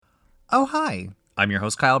Oh, hi. I'm your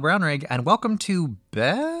host, Kyle Brownrigg, and welcome to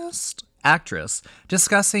Best Actress,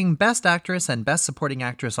 discussing Best Actress and Best Supporting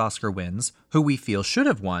Actress Oscar wins, who we feel should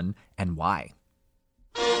have won, and why.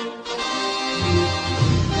 Oh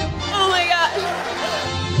my gosh.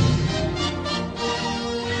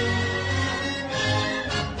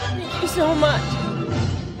 Thank you so much.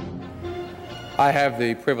 I have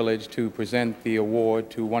the privilege to present the award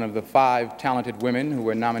to one of the 5 talented women who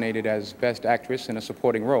were nominated as Best Actress in a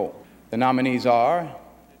Supporting Role. The nominees are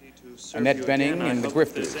Annette Bening in The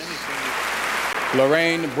Grifters,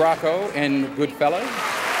 Lorraine Bracco in Goodfellas,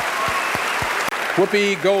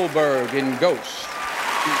 Whoopi Goldberg in Ghost,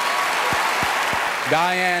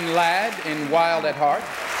 Diane Ladd in Wild at Heart,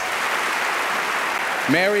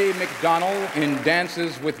 Mary McDonnell in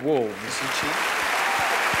Dances with Wolves.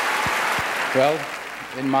 Well,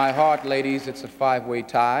 in my heart, ladies, it's a 5-way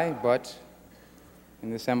tie, but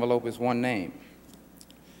in this envelope is one name.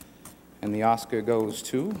 And the Oscar goes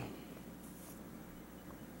to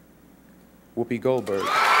Whoopi Goldberg.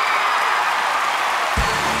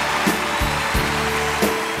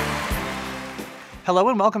 Hello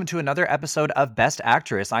and welcome to another episode of Best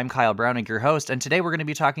Actress. I'm Kyle Brownrigg, your host, and today we're going to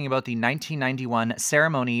be talking about the 1991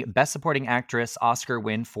 Ceremony Best Supporting Actress Oscar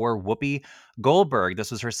win for Whoopi Goldberg.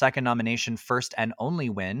 This was her second nomination, first and only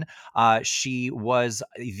win. She was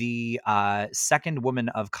the second woman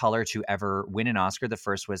of color to ever win an Oscar. The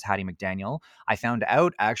first was Hattie McDaniel. I found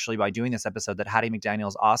out actually by doing this episode that Hattie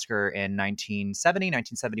McDaniel's Oscar in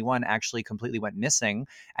 1971 actually completely went missing,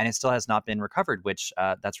 and it still has not been recovered, which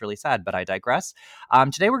that's really sad, but I digress.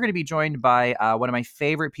 Today we're going to be joined by one of my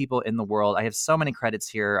favorite people in the world. I have so many credits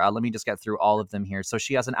here. Let me just get through all of them here. So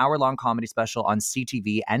she has an hour-long comedy special on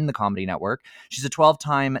CTV and the Comedy Network. She's a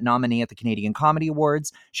 12-time nominee at the Canadian Comedy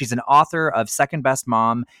Awards. She's an author of Second Best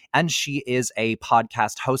Mom, and she is a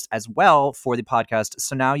podcast host as well for the podcast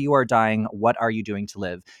So Now You Are Dying, What Are You Doing to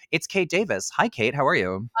Live? It's Kate Davis. Hi, Kate. How are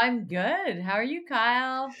you? I'm good. How are you,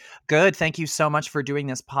 Kyle? Good. Thank you so much for doing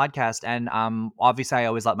this podcast. And obviously, I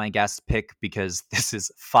always let my guests pick because this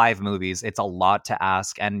is 5 movies. It's a lot to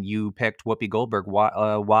ask. And you picked Whoopi Goldberg.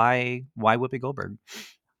 Why Whoopi Goldberg?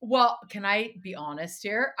 Well, can I be honest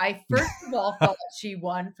here? I first of all thought she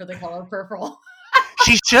won for The Color Purple.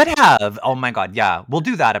 She should have. Oh my God. Yeah. We'll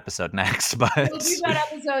do that episode next. But We'll do that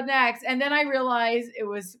episode next. And then I realized it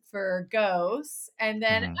was for Ghosts. And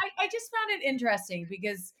then I just found it interesting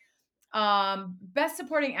because Best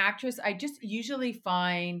Supporting Actress, I just usually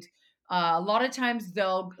find a lot of times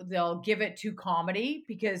they'll give it to comedy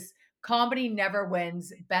because comedy never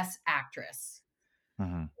wins Best Actress.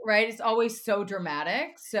 Right? It's always so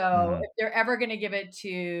dramatic. So if they're ever going to give it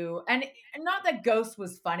to, and not that Ghost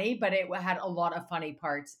was funny, but it had a lot of funny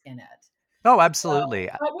parts in it. Oh, absolutely.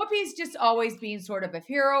 So, but Whoopi's just always been sort of a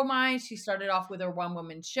hero of mine. She started off with her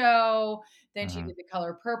one-woman show. Then she did The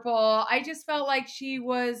Color Purple. I just felt like she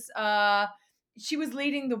was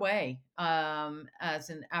leading the way as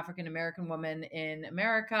an African-American woman in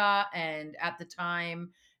America and at the time.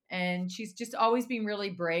 And she's just always been really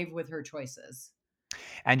brave with her choices.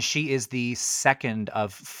 And she is the second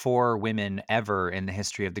of 4 women ever in the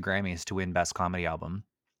history of the Grammys to win Best Comedy Album.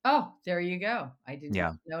 Oh, there you go. I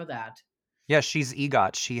didn't know that. Yeah, she's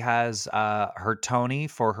EGOT. She has her Tony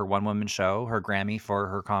for her one-woman show, her Grammy for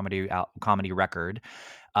her comedy record.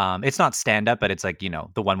 It's not stand-up, but it's like, the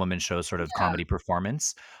one-woman show sort of comedy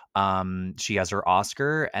performance. She has her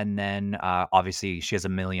Oscar, and then obviously she has a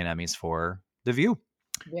million Emmys for The View.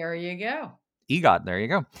 There you go. EGOT, there you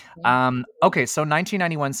go. Okay, so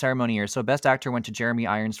 1991 ceremony year. So Best Actor went to Jeremy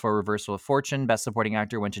Irons for Reversal of Fortune. Best Supporting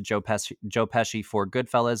Actor went to Joe Pesci for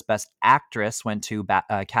Goodfellas. Best Actress went to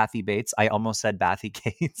Kathy Bates. I almost said Bathy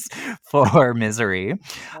Cates for Misery.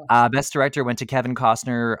 Best Director went to Kevin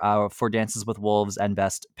Costner for Dances with Wolves. And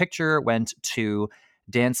Best Picture went to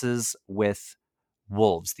Dances with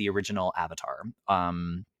Wolves, the original Avatar.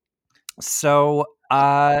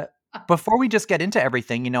 Before we just get into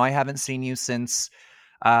everything, I haven't seen you since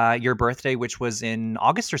your birthday, which was in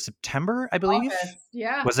August or September, I believe. August,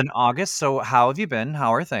 yeah. Was in August. So how have you been?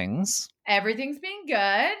 How are things? Everything's been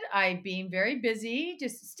good. I've been very busy,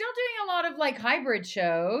 just still doing a lot of like hybrid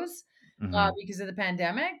shows because of the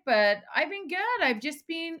pandemic, but I've been good. I've just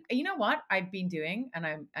been, you know what I've been doing, and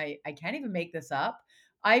I can't even make this up.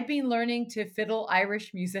 I've been learning to fiddle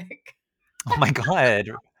Irish music. Oh my God.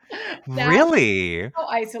 Really? How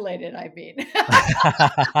isolated I've been.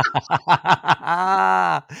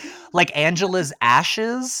 Like Angela's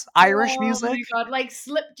Ashes Irish music? Oh my God, like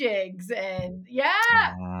slip jigs and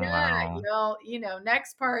Wow.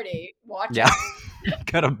 next party. Watch Yeah.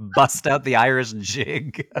 Gotta bust out the Irish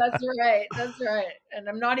jig. That's right. That's right. And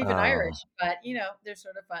I'm not even Oh. Irish, but they're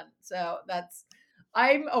sort of fun. So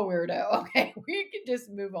I'm a weirdo. Okay. We can just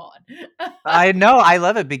move on. I know, I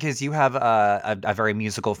love it because you have a very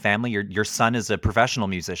musical family. Your son is a professional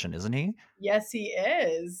musician, isn't he? Yes, he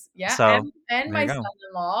is. Yeah. So, And there my you go.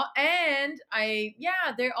 son-in-law. And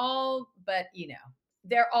they're all, but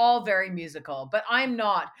they're all very musical, but I'm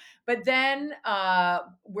not. But then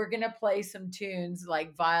we're gonna play some tunes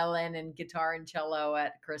like violin and guitar and cello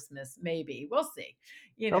at Christmas. Maybe. We'll see.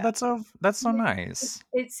 You Oh, know. that's so It, nice.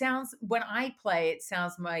 it sounds when I play, it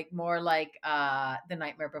sounds like more like The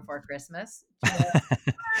Nightmare Before Christmas. Do you know?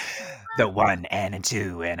 The 1 and a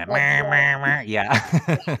 2 and a That's meh, right. meh, meh. Yeah,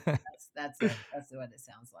 Yeah. that's it. That's what it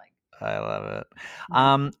sounds like. I love it.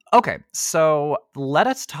 Mhm. Okay, so let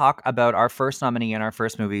us talk about our first nominee in our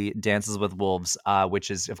first movie, Dances with Wolves,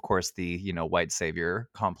 which is, of course, the white savior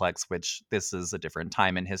complex. Which this is a different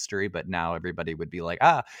time in history, but now everybody would be like,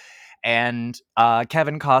 ah. And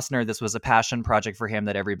Kevin Costner, this was a passion project for him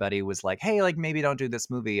that everybody was like, hey, like maybe don't do this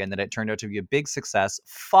movie, and then it turned out to be a big success,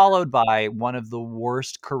 followed by one of the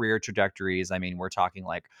worst career trajectories. I mean, we're talking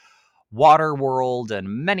like Waterworld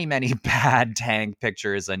and many, many bad Tank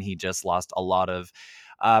pictures, and he just lost a lot of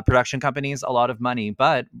production companies a lot of money.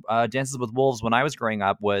 But Dances with Wolves, when I was growing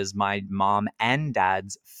up, was my mom and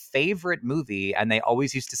dad's favorite movie, and they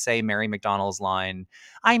always used to say Mary McDonnell's line,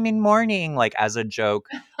 "I'm in mourning," like as a joke.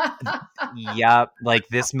 Yeah, like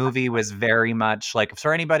this movie was very much like,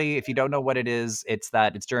 for anybody, if you don't know what it is, it's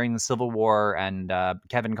during the Civil War, and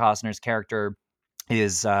Kevin Costner's character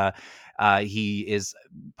is he is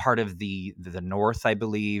part of the North, I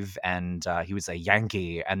believe, and he was a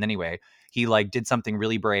Yankee. And anyway, he like did something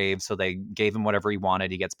really brave, so they gave him whatever he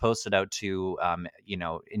wanted. He gets posted out to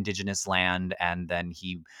indigenous land, and then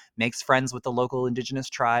he makes friends with the local indigenous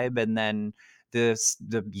tribe, and then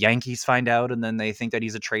the Yankees find out, and then they think that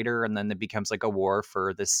he's a traitor, and then it becomes like a war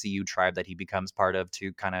for the Sioux tribe that he becomes part of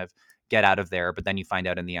to kind of get out of there. But then you find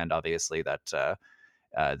out in the end, obviously, that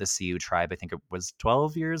the Sioux tribe, I think it was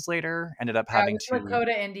 12 years later, ended up Yeah, it having was to,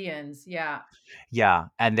 Lakota Indians. Yeah. yeah,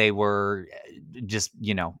 and they were just,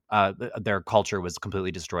 their culture was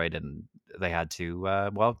completely destroyed, and they had to,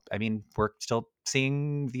 well, I mean, we're still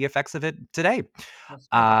seeing the effects of it today. That's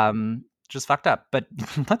right. Just fucked up. But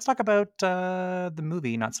let's talk about the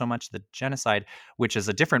movie, not so much the genocide, which is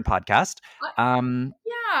a different podcast. I, Um,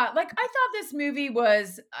 yeah, like I thought this movie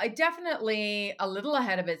was definitely a little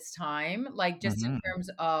ahead of its time, like just in mhm, terms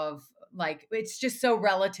of like it's just so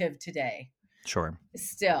relative today sure.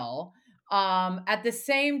 still. At the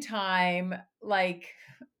same time, like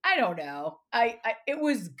I don't know. I it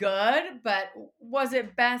was good, but was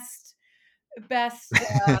it best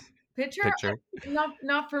picture? Picture.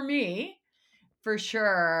 Not for me, for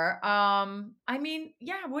sure. I mean,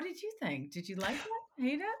 yeah, what did you think? Did you like it?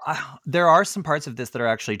 Hate it? There are some parts of this that are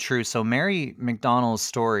actually true. So Mary McDonnell's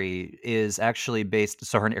story is actually based.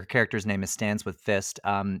 So her character's name is Stands with Fist.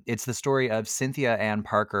 It's the story of Cynthia Ann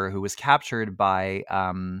Parker, who was captured by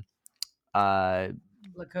uh,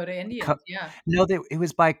 Lakota Co- Indians, yeah. no, it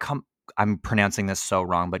was by I'm pronouncing this so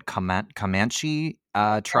wrong, but Comanche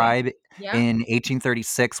Okay. tribe Yeah, in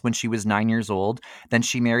 1836 when she was 9 years old. Then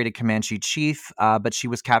she married a Comanche chief, but she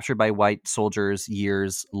was captured by white soldiers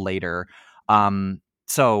years later.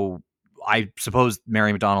 So I suppose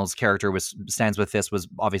Mary McDonnell's character was stands with this was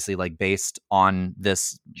obviously like based on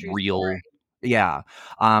this true story. real, yeah.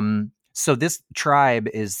 So this tribe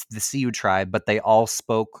is the Sioux tribe, but they all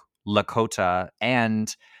spoke Lakota,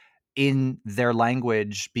 and in their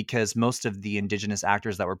language, because most of the indigenous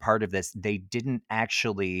actors that were part of this, they didn't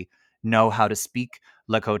actually know how to speak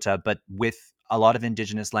Lakota. But with a lot of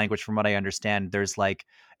indigenous language, from what I understand, there's like,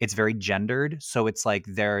 it's very gendered. So it's like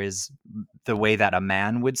there is the way that a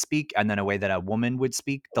man would speak and then a way that a woman would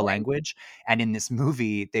speak the Right. language. And in this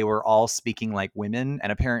movie, they were all speaking like women.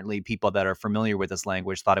 And apparently people that are familiar with this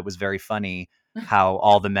language thought it was very funny how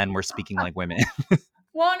all the men were speaking like women.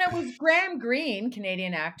 Well, and it was Graham Greene,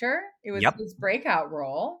 Canadian actor. It was Yep. his breakout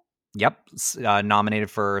role. Yep,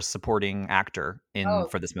 nominated for supporting actor in Oh,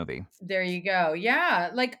 for this movie. there you go.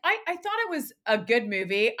 Yeah, like I thought it was a good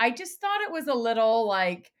movie. I just thought it was a little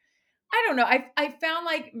like I don't know. I found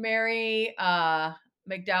like Mary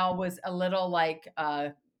McDowell was a little like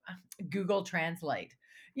Google Translate.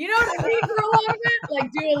 You know what I mean? For a lot of it,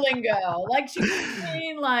 like Duolingo. Like she was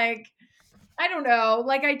being like I don't know.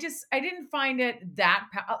 Like I didn't find it that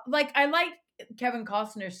like I like Kevin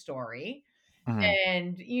Costner's story Mhm.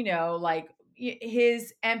 and like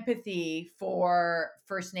his empathy for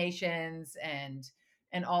First Nations and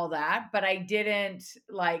all that, but I didn't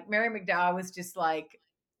like Mary McDowell was just like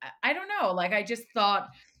I don't know. Like, I just thought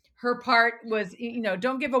her part was,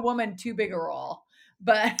 don't give a woman too big a role.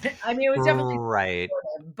 But I mean, it was definitely Right.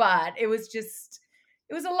 supportive, but it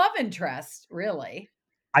was a love interest, really.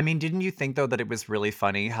 I mean, didn't you think though that it was really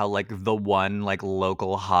funny how like the one like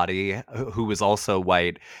local hottie who was also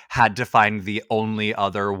white had to find the only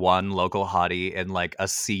other one local hottie in like a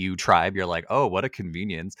CU tribe? You're like, oh, what a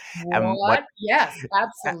convenience. And what What? Yes,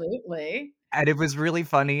 absolutely. and it was really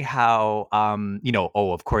funny how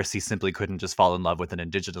oh, of course he simply couldn't just fall in love with an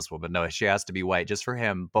indigenous woman. No, she has to be white just for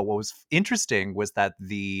him. But what was interesting was that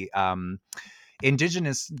the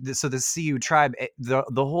indigenous, so the CU tribe, the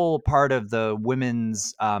whole part of the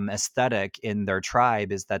women's aesthetic in their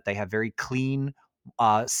tribe is that they have very clean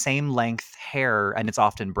same length hair, and it's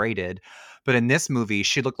often braided. But in this movie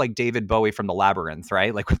she looked like David Bowie from the Labyrinth,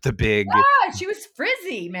 right? Like with the big Yeah, she was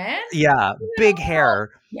frizzy, man. yeah, big hair.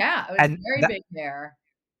 Yeah, it was and very that, big hair.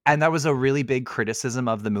 and that was a really big criticism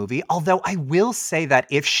of the movie. Although I will say that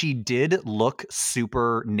if she did look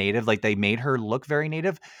super native, like they made her look very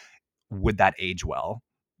native, would that age well?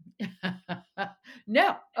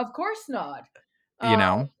 No, of course not. You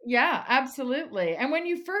know? Yeah, absolutely. And when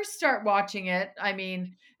you first start watching it, I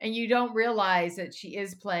mean, and you don't realize that she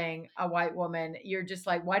is playing a white woman, you're just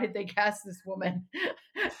like, why did they cast this woman?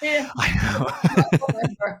 Yeah, I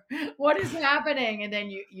know. what is happening? And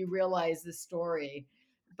then you realize the story.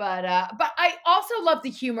 But I also love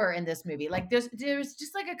the humor in this movie. Like there's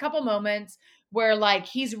just like a couple moments where like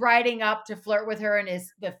he's riding up to flirt with her and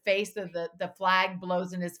the face of the flag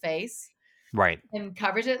blows in his face Right. and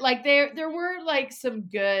covers it. Like there were like some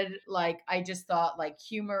good, like I just thought like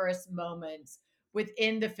humorous moments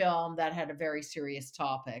within the film that had a very serious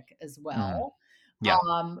topic as Mhm. well. Yeah.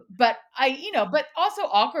 But also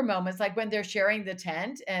awkward moments like when they're sharing the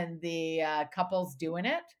tent and the couple's doing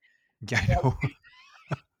it. Yeah, I know.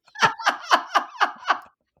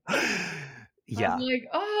 I'm Yeah, like,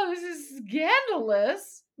 oh, this is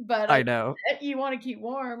scandalous, but I know. you want to keep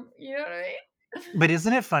warm. You know what I mean? But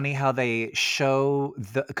isn't it funny how they show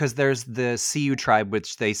because there's the CU tribe,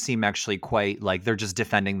 which they seem actually quite like they're just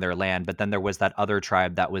defending their land. But then there was that other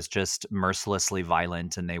tribe that was just mercilessly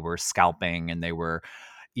violent and they were scalping and they were,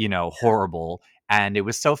 horrible. And it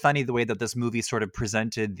was so funny the way that this movie sort of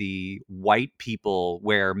presented the white people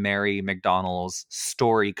where Mary McDonnell's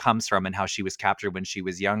story comes from and how she was captured when she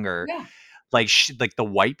was younger. Yeah, Like the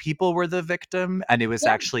white people were the victim, and it was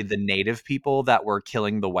yeah. actually the native people that were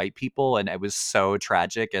killing the white people, and it was so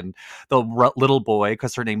tragic. And the little boy,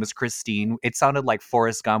 because her name was Christine, it sounded like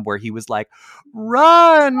Forrest Gump, where he was like,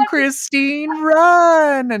 "Run, Christine,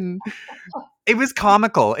 run!" And it was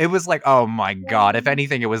comical. It was like, oh my god! If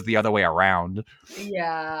anything, it was the other way around.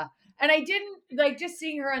 Yeah. And I didn't like just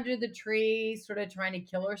seeing her under the tree, sort of trying to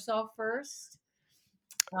kill herself first.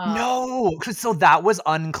 Uh, No, so that was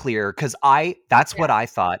unclear because that's yeah. what I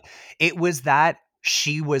thought. It was that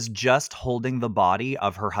she was just holding the body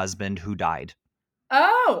of her husband who died.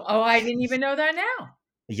 Oh, I didn't even know that now.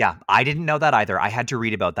 Yeah, I didn't know that either. I had to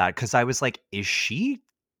read about that because I was like, is she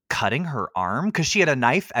cutting her arm? Because she had a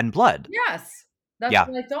knife and blood. Yes, that's Yeah,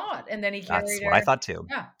 what I thought. And then he that's carried what I her. thought too.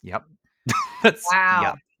 Yeah. Yep. That's yeah.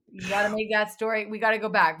 Wow. You got to make that story. We got to go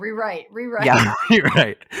back, rewrite. Yeah, you're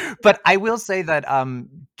right. But I will say that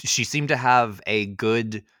she seemed to have a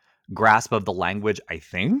good grasp of the language, I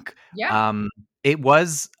think. Yeah. It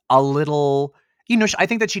was a little, I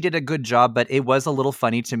think that she did a good job, but it was a little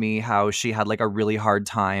funny to me how she had like a really hard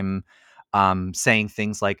time saying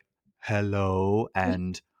things like hello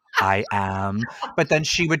and I am, but then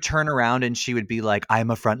she would turn around and she would be like,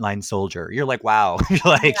 I'm a frontline soldier. You're like, wow. You're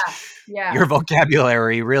like, Yeah. Yeah. your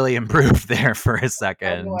vocabulary really improved there for a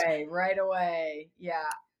second. Right away. Yeah.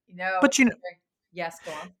 But Yes,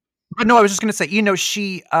 go on. but no, I was just gonna say,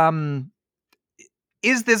 she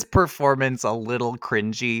is this performance a little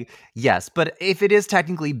cringy? Yes, but if it is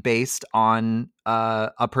technically based on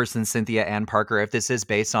a person, Cynthia Ann Parker, if this is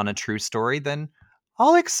based on a true story, then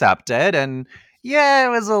I'll accept it. And yeah, it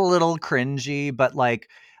was a little cringy, but like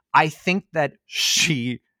I think that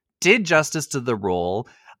she did justice to the role.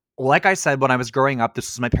 Like I said, when I was growing up, this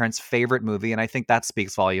was my parents' favorite movie, and I think that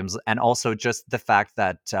speaks volumes. And also just the fact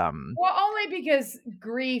that Well, only because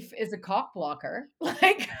grief is a cock blocker.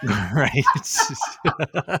 Like right.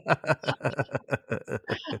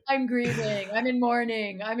 I'm grieving. I'm in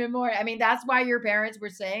mourning. I'm in mourning. I mean, that's why your parents were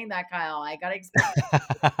saying that, Kyle. I gotta explain.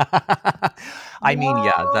 I mean,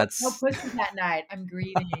 yeah, No that's pussy that night. I'm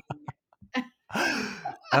grieving.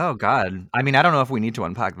 oh god. I mean, I don't know if we need to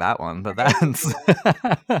unpack that one, but that's Well,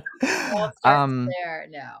 it starts um there.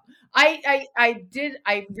 No, I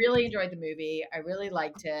really enjoyed the movie. I really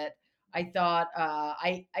liked it. I thought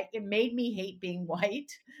it made me hate being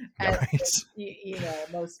white, as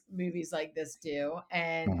Right. most movies like this do.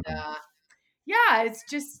 And Mhm. yeah, it's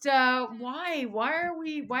just why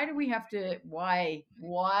do we have to why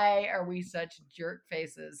are we such jerk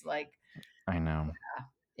faces? Like, I know. I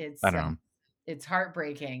it's don't know. it's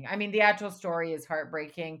heartbreaking. I mean, the actual story is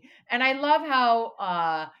heartbreaking, and I love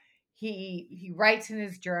how he writes in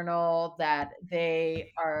his journal that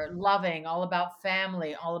they are loving, all about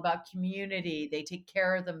family, all about community. They take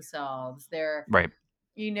care of themselves. Right.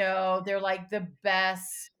 They're like the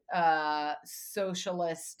best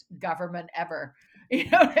socialist government ever. You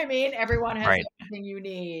know what I mean? Everyone has Right. everything you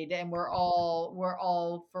need, and we're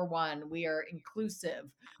all for one. We are inclusive.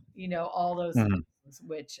 All those Mhm. things,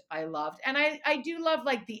 which I loved, and I do love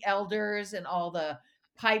like the elders and all the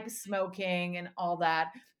pipe smoking and all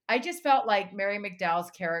that. I just felt like Mary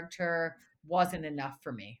McDowell's character wasn't enough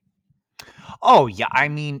for me. Oh yeah, I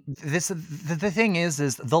mean, the thing is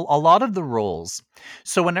a lot of the roles.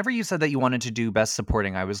 So whenever you said that you wanted to do best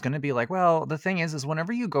supporting, I was going to be like, well, the thing is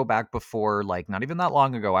whenever you go back before, like, not even that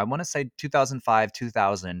long ago, I want to say 2005,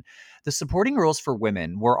 2000, the supporting roles for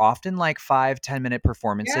women were often like 5-10 minute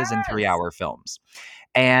performances in Yes. 3-hour films.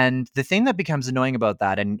 And the thing that becomes annoying about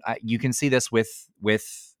that, and you can see this with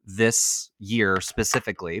this year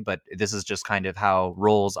specifically, but this is just kind of how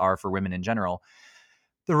roles are for women in general.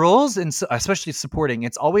 The roles, especially supporting,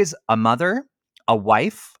 it's always a mother, a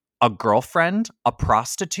wife, a girlfriend, a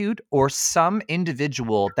prostitute, or some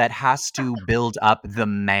individual that has to build up the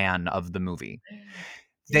man of the movie.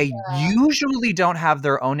 They usually don't have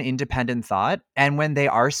their own independent thought. And when they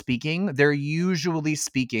are speaking, they're usually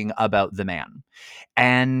speaking about the man.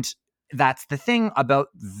 And that's the thing about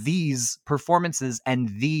these performances and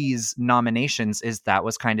these nominations is that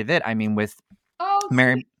was kind of it. I mean, with Oh,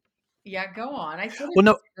 Mary, see. Yeah, go on. I sort well, of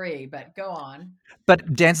no, disagree, but go on.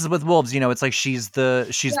 but Dances with Wolves, it's like she's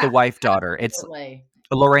the Yeah, wife daughter. It's absolutely.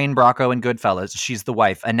 Lorraine Bracco in Goodfellas. She's the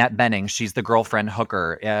wife. Annette Bening, she's the girlfriend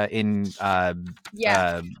hooker Yes. uh,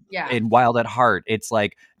 Yeah. in Wild at Heart. It's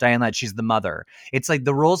like Diane Ladd, she's the mother. It's like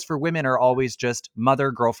the roles for women are always just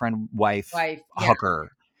mother, girlfriend, wife, Wife. Yeah. hooker.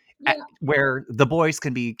 Yeah. Where the boys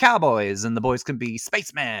can be cowboys and the boys can be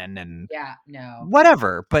spacemen and Yeah. No.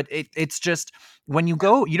 whatever. But it's just when you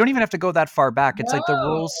go, you don't even have to go that far back. It's like the No.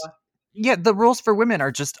 rules. Yeah, the rules for women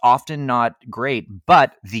are just often not great,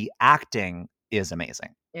 but the acting is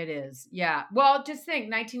amazing. It is. Yeah. Well, just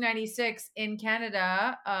think 1996 in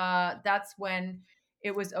Canada, that's when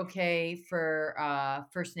it was okay for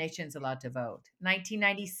First Nations allowed to vote.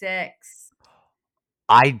 1996.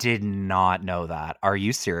 I did not know that. Are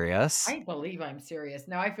you serious? I believe I'm serious.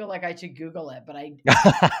 Now I feel like I should Google it, but I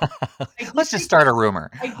did Let's just take start a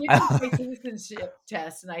rumor. I did take my citizenship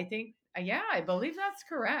test, and I think, yeah, I believe that's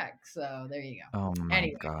correct. So there you go. Oh my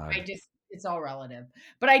Anyway, god. it's all relative.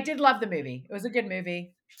 But I did love the movie. It was a good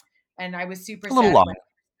movie, and I was super A little sad long. when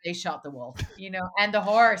they shot the wolf, and the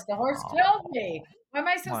horse. The horse killed me. Why am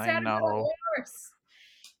I so I sad about know. the horse?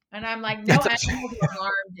 And I'm like, no animals were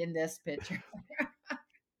harmed in this picture.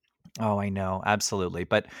 Oh, I know. Absolutely.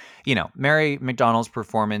 But, Mary McDonnell's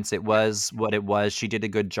performance, it was what it was. She did a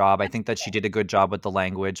good job. I think that she did a good job with the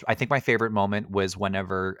language. I think my favorite moment was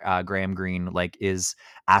whenever Graham Greene is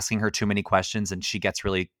asking her too many questions and she gets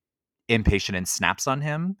really impatient and snaps on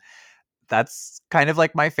him. That's kind of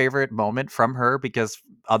like my favorite moment from her because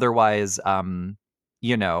otherwise,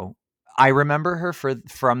 you know, I remember her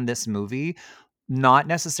from this movie, not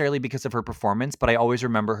necessarily because of her performance, but I always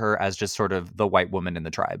remember her as just sort of the white woman in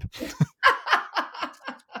the tribe.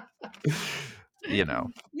 you know.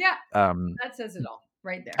 Yeah, Um that says it all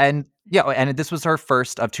right there. and yeah, and this was her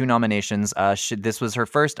first of 2 nominations. This was her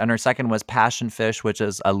first, and her second was Passion Fish, which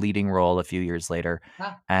is a leading role a few years later.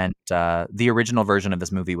 Huh? And the original version of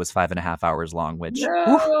this movie was 5.5 hours long, which,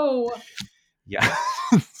 whew, No, yeah.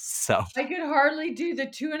 So I could hardly do the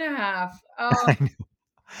 2.5. I know.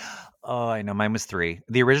 Oh, I know. Mine was 3.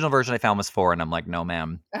 The original version I found was 4, and I'm like, no,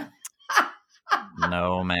 ma'am.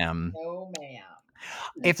 No, ma'am. No, ma'am.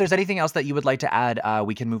 If there's anything else that you would like to add,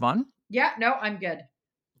 we can move on. Yeah, no, I'm good.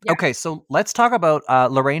 Yeah. Okay, so let's talk about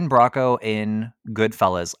Lorraine Bracco in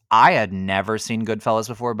Goodfellas. I had never seen Goodfellas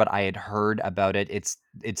before, but I had heard about it. It's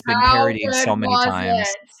been How parodied so good many was times.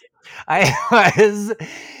 it?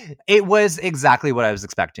 It was exactly what I was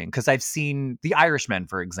expecting because I've seen The Irishman,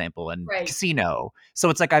 for example, and Right. Casino. So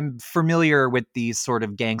it's like I'm familiar with these sort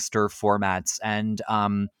of gangster formats, and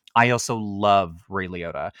I also love Ray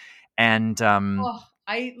Liotta, and Oh,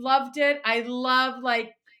 I loved it. I love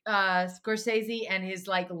like Scorsese and his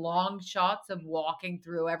like long shots of walking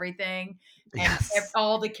through everything and yes,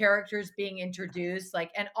 all the characters being introduced,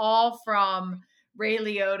 like, and all from Ray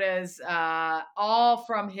Liotta's all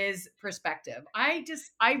from his perspective. I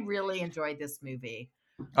really enjoyed this movie.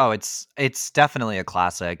 Oh, it's definitely a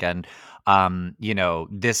classic, and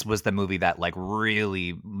this was the movie that like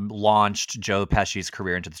really launched Joe Pesci's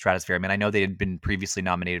career into the stratosphere. I mean, I know they had been previously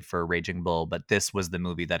nominated for Raging Bull, but this was the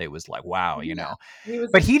movie that it was like, wow, Yeah, he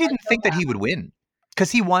was But a he didn't think that psychopath. he would win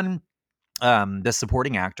because he won the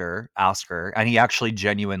supporting actor Oscar, and he actually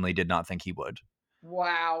genuinely did not think he would.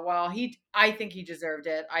 Wow. Well, I think he deserved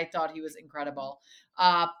it. I thought he was incredible.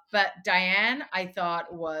 But Diane Ladd,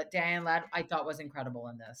 I thought was incredible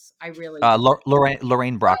in this. I really did. Lorraine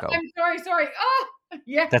Oh, Bracco. I'm sorry. Oh,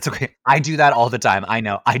 yeah. That's okay. I do that all the time. I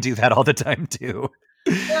know. I do that all the time too.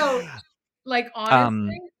 No, like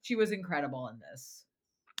honestly, she was incredible in this.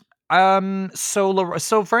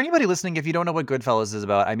 So for anybody listening, if you don't know what Goodfellas is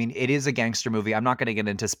about, I mean, it is a gangster movie. I'm not going to get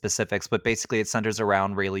into specifics, but basically it centers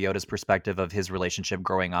around Ray Liotta's perspective of his relationship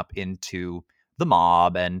growing up into the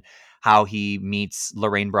mob and how he meets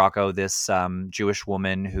Lorraine Bracco, this Jewish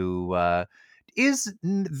woman who is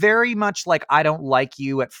very much like, I don't like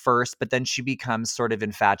you at first, but then she becomes sort of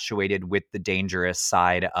infatuated with the dangerous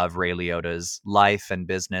side of Ray Liotta's life and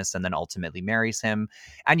business, and then ultimately marries him.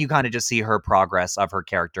 And you kind of just see her progress of her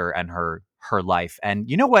character and her life. And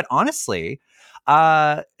you know what? Honestly,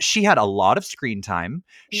 she had a lot of screen time.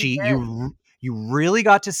 You really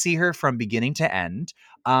got to see her from beginning to end.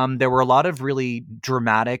 There were a lot of really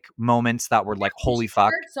dramatic moments that were like, holy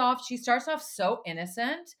fuck. She starts off so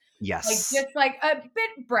innocent. Yes. Like just like a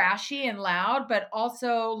bit brashy and loud, but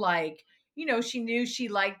also like, she knew she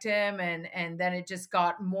liked him, and then it just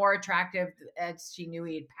got more attractive as she knew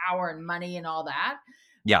he had power and money and all that.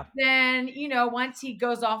 Yeah. Then, once he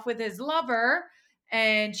goes off with his lover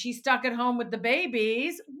and she's stuck at home with the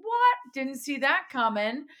babies, what? Didn't see that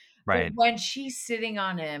coming. Right. But when she's sitting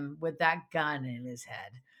on him with that gun in his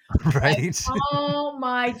head, right. like, oh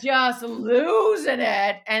my, just losing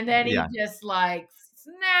it. And then he just like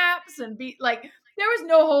snaps and there was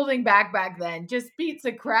no holding back then. Just beats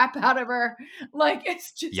the crap out of her. Like,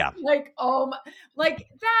 it's just like, oh my, like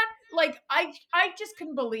that. Like, I just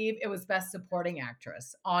couldn't believe it was Best Supporting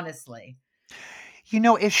Actress, honestly.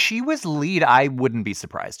 If she was lead, I wouldn't be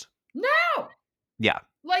surprised. No. Yeah.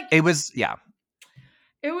 Like, it was,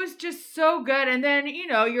 it was just so good. And then,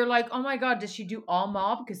 you're like, oh my God, does she do all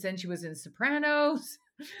mob? Because then she was in Sopranos.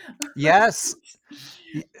 Yes.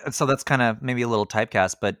 So that's kind of maybe a little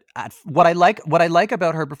typecast, but what I like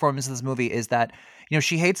about her performance in this movie is that,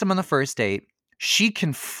 she hates him on the first date. She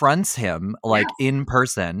confronts him like in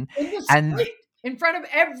person and in front of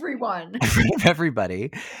everyone. In front of everybody.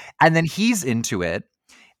 And then he's into it.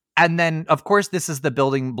 And then, of course, this is the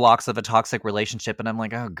building blocks of a toxic relationship. And I'm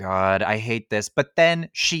like, oh, God, I hate this. But then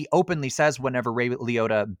she openly says whenever Ray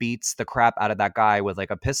Liotta beats the crap out of that guy with like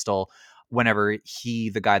a pistol, whenever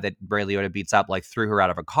the guy that Ray Liotta beats up, like threw her out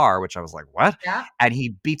of a car, which I was like, what? Yeah. And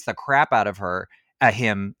he beats the crap out of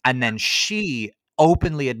him. And then she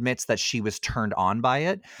openly admits that she was turned on by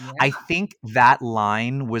it. Yeah. I think that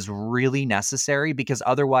line was really necessary because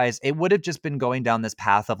otherwise it would have just been going down this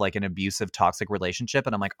path of like an abusive, toxic relationship.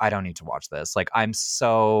 And I'm like, I don't need to watch this. Like, I'm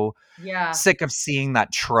so sick of seeing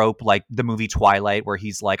that trope, like the movie Twilight, where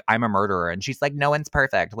he's like, I'm a murderer. And she's like, no one's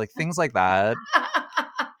perfect. Like things like that.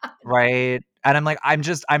 Right. And I'm like,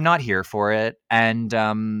 I'm not here for it.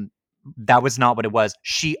 And, that was not what it was.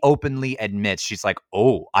 She openly admits, she's like,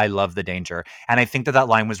 oh, I love the danger. And I think that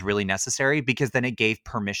line was really necessary because then it gave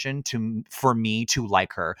permission for me to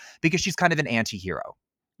like her because she's kind of an anti-hero.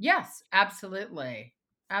 Yes, absolutely.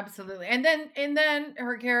 Absolutely. And then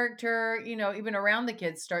her character, even around the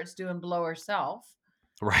kids, starts doing blow herself.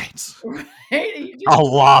 Right. Right? A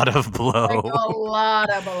lot of blow. Like a lot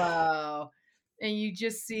of blow. And you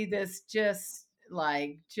just see this just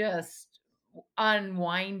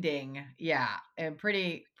unwinding. Yeah. And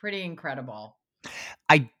pretty incredible.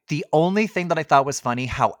 The only thing that I thought was funny,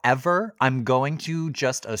 however, I'm going to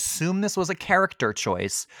just assume this was a character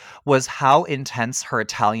choice, was how intense her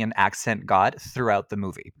Italian accent got throughout the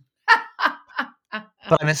movie.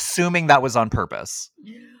 But I'm assuming that was on purpose.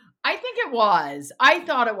 I think it was. I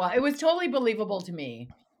thought it was. It was totally believable to me.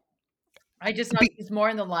 I just thought she's more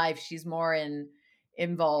in the life. She's more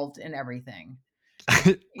involved in everything.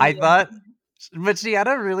 I thought, but she had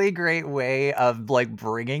a really great way of like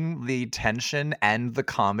bringing the tension and the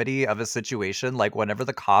comedy of a situation. Like whenever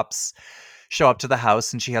the cops show up to the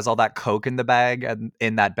house and she has all that Coke in the bag and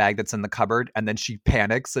in that bag that's in the cupboard, and then she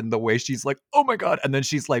panics and the way she's like, oh my God. And then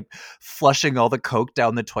she's like flushing all the Coke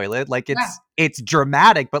down the toilet. Like it's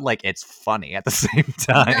dramatic, but like it's funny at the same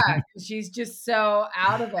time. Yeah, she's just so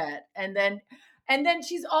out of it. And And then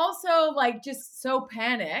she's also like just so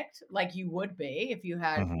panicked, like you would be if you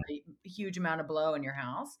had a huge amount of blow in your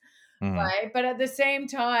house. Right. But at the same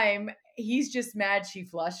time, he's just mad she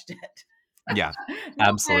flushed it. Yeah,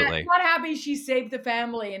 absolutely. Not happy she saved the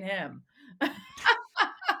family and him.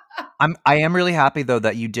 I am really happy though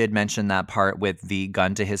that you did mention that part with the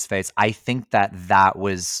gun to his face. I think that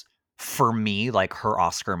was, for me, like her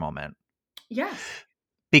Oscar moment. Yes.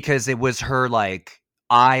 Because it was her like,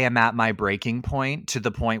 I am at my breaking point, to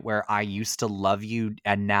the point where I used to love you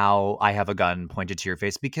and now I have a gun pointed to your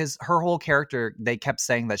face. Because her whole character, they kept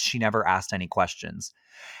saying that she never asked any questions.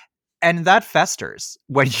 And that festers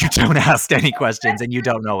when you don't ask any questions and you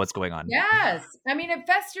don't know what's going on. Yes. I mean, it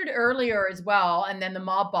festered earlier as well. And then the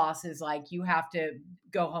mob boss is like, you have to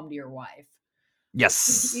go home to your wife.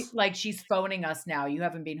 Yes. Like, she's phoning us now. You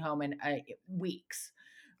haven't been home in weeks.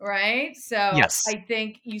 Right. So yes. I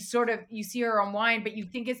think you see her unwind, but you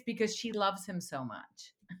think it's because she loves him so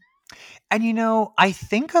much. And, you know, I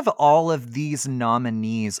think of all of these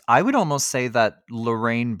nominees, I would almost say that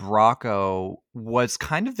Lorraine Bracco was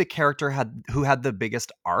kind of the character who had the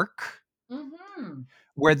biggest arc,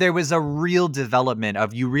 where there was a real development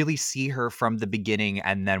of, you really see her from the beginning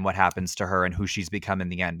and then what happens to her and who she's become in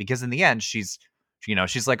the end. Because in the end, she's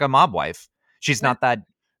like a mob wife. She's not that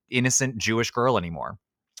innocent Jewish girl anymore.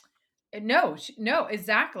 No,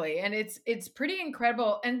 exactly. And it's pretty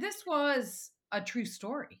incredible. And this was a true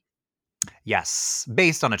story. Yes,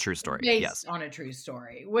 based on a true story. Based on a true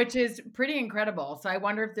story, which is pretty incredible. So I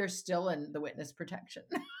wonder if they're still in the witness protection.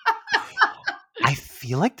 I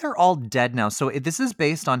feel like they're all dead now. So this is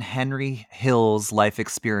based on Henry Hill's life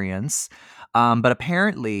experience. But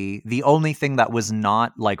apparently the only thing that was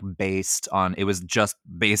not like based on, it was just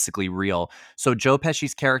basically real. So Joe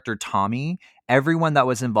Pesci's character, Tommy, everyone that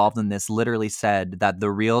was involved in this literally said that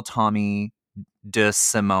the real Tommy de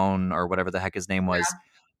Simone, or whatever the heck his name was,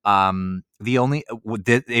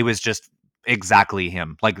 it was just exactly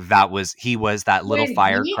him. Like he was that little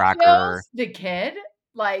firecracker. The kid,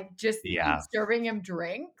 like, just serving him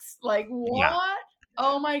drinks. Like, what? Yeah.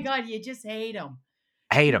 Oh my God, you just hate him.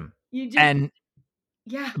 You just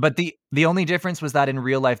But the only difference was that in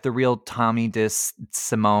real life, the real Tommy de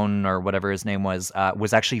Simone, or whatever his name was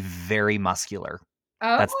actually very muscular.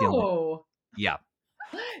 Oh, that's the only. Yeah.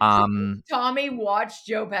 Tommy watched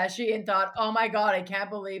Joe Pesci and thought, "Oh my God, I can't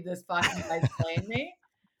believe this fucking guy's playing me."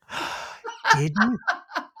 Didn't.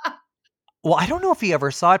 Well, I don't know if he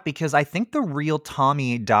ever saw it, because I think the real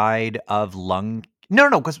Tommy died of lung. No,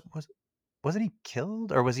 because wasn't he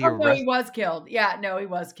killed, or was he arrested? No, he was killed. Yeah, no, he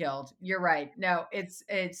was killed. You're right. No, it's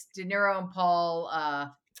De Niro and Paul,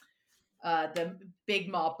 the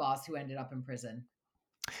big mob boss who ended up in prison.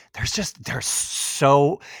 There's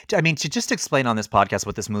so, I mean, to just explain on this podcast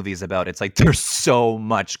what this movie is about, it's like there's so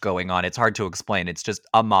much going on. It's hard to explain. It's just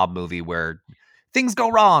a mob movie where things go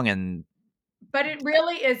wrong. But it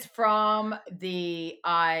really is from the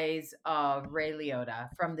eyes of Ray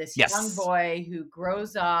Liotta, from this young boy who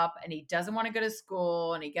grows up and he doesn't want to go to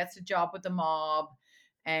school and he gets a job with the mob.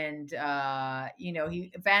 And,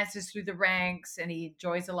 he advances through the ranks and he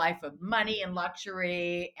enjoys a life of money and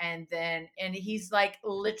luxury. And he's like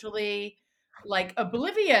literally like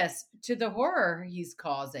oblivious to the horror he's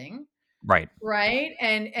causing. Right.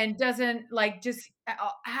 And doesn't like just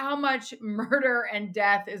how much murder and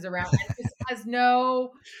death is around. And just has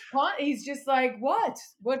no, he's just like, what,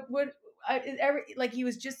 like he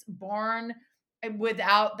was just born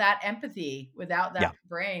without that empathy, without that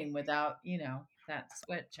brain, without, that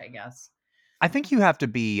switch, I guess. I think you have to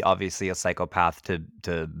be obviously a psychopath to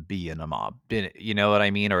be in a mob. You know what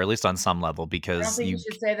I mean? Or at least on some level, because I don't think you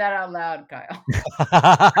should say that out loud, Kyle.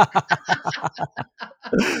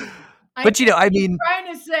 But I mean, what I'm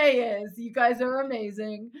trying to say is you guys are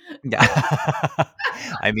amazing. Yeah.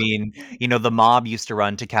 I mean, the mob used to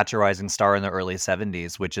run To Catch a Rising Star in the early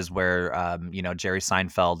 70s, which is where, Jerry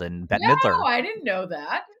Seinfeld and Bette Midler. No, I didn't know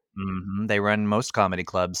that. Mm-hmm. They run most comedy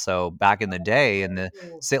clubs. So back in the day,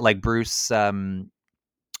 like Bruce, Lenny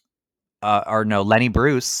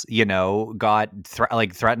Bruce, got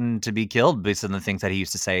threatened to be killed based on the things that he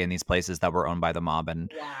used to say in these places that were owned by the mob.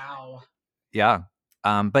 And wow. Yeah.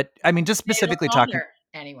 But I mean, just specifically talking.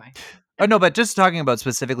 Anyway. Oh, no, but just talking about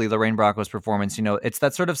specifically Lorraine Bracco's performance, it's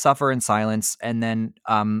that sort of suffer in silence. And then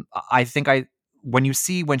I think when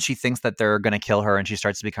she thinks that they're going to kill her and she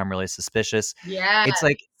starts to become really suspicious. Yeah. It's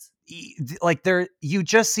like you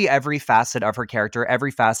just see every facet of her character,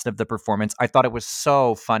 every facet of the performance. I thought it was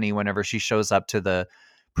so funny whenever she shows up to the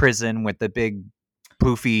prison with the big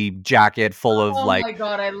poofy jacket full of oh my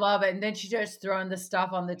God, I love it. And then she starts throwing the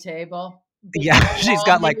stuff on the table. big Yeah, she's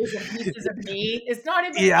got like and pieces of meat. It's not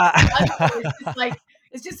even yeah. it's just like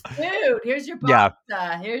it's just food. Here's your Yeah.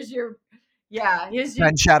 pasta. Here's your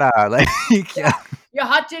Pancetta, like yeah. your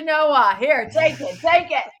hachinoa. Here, take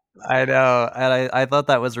it. I know, and I thought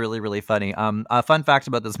that was really, really funny. A fun fact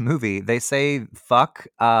about this movie: they say "fuck"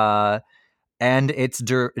 and its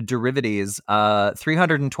derivatives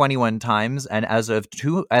 321 times, and as of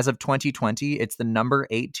 2020, it's the number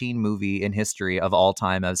 18 movie in history of all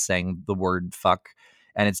time as saying the word "fuck"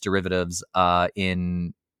 and its derivatives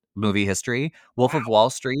in movie history. Wolf of Wall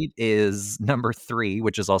Street is number 3,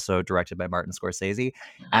 which is also directed by Martin Scorsese,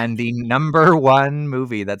 and the number 1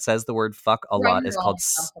 movie that says the word "fuck" a lot is called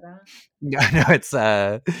yeah, no, it's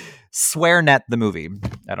SwearNet the movie.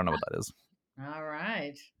 I don't know what that is. All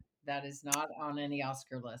right. That is not on any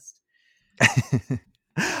Oscar list.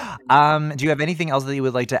 Do you have anything else that you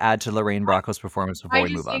would like to add to Lorraine Bracco's performance before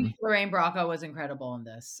we move on? I think Lorraine Bracco was incredible in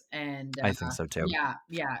this, and I think so too.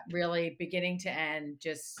 Yeah, really, beginning to end,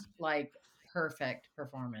 just like perfect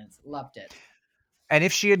performance. Loved it. And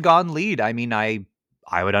if she had gone lead, I mean, I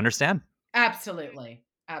would understand. Absolutely.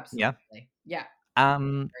 Yeah.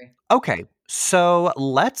 Okay, so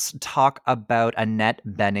let's talk about Annette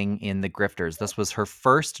Bening in The Grifters. This was her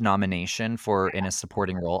first nomination in a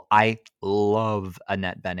supporting role. I love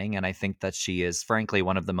Annette Bening, and I think that she is, frankly,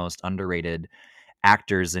 one of the most underrated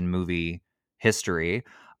actors in movie history.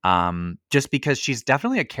 Just because she's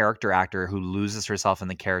definitely a character actor who loses herself in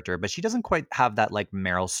the character, but she doesn't quite have that like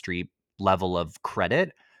Meryl Streep level of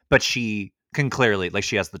credit, but she can clearly, like,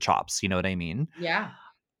 she has the chops, you know what I mean? Yeah.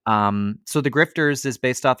 So The Grifters is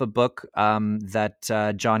based off a book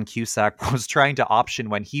that John Cusack was trying to option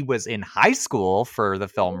when he was in high school for the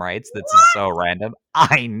film rights. That's so random.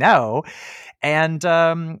 I know. And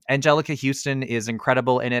Angelica Houston is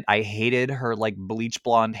incredible in it. I hated her like bleach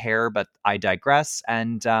blonde hair, but I digress.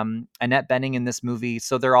 And Annette Bening in this movie.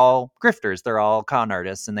 So they're all grifters. They're all con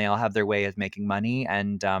artists, and they all have their way of making money.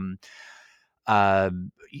 And uh,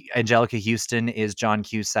 Angelica Houston is John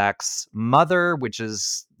Cusack's mother, which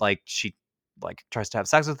is like she like tries to have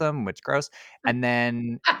sex with him, which is gross. And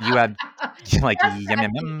then you have like yum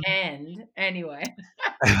yum yum. End anyway.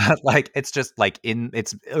 Like it's just like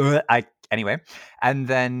anyway. And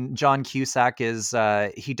then John Cusack is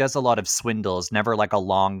he does a lot of swindles, never like a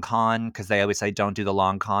long con, because they always say don't do the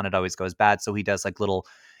long con, it always goes bad. So he does like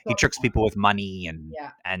he tricks people with money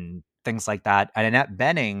and things like that. And Annette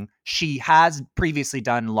Bening, she has previously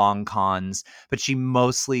done long cons, but she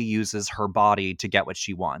mostly uses her body to get what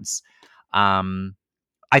she wants.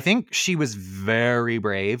 I think she was very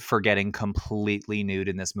brave for getting completely nude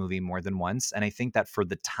in this movie more than once. And I think that for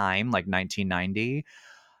the time, like 1990,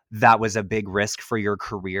 that was a big risk for your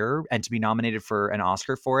career. And to be nominated for an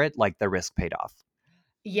Oscar for it, like the risk paid off.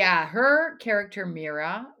 Yeah, her character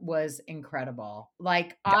Mira was incredible.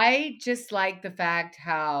 Like, I just like the fact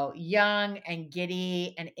how young and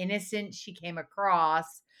giddy and innocent she came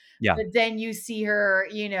across. Yeah. But then you see her,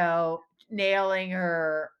 nailing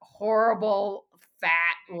her horrible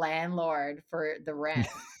fat landlord for the rent.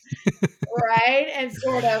 Right? And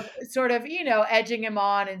sort of, edging him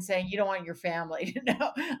on and saying, you don't want your family to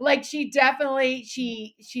know. Like, she definitely,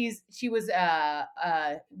 she was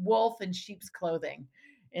a wolf in sheep's clothing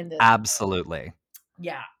in this. Absolutely.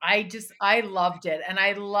 Yeah. I loved it. And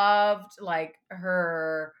I loved like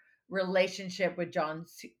her relationship with John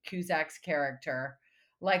Cusack's character.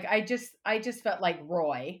 Like, I just felt like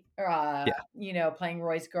Roy, playing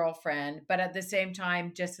Roy's girlfriend, but at the same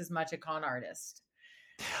time, just as much a con artist.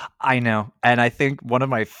 I know. And I think one of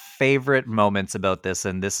my favorite moments about this,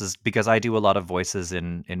 and this is because I do a lot of voices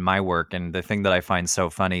in my work, and the thing that I find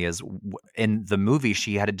so funny is in the movie,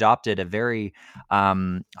 she had adopted a very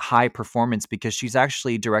high performance because she's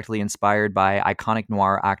actually directly inspired by iconic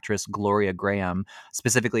noir actress Gloria Graham,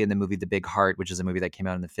 specifically in the movie The Big Heart, which is a movie that came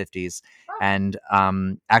out in the 50s. And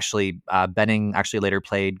Bening actually later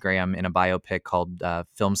played Graham in a biopic called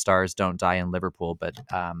Film Stars Don't Die in Liverpool. But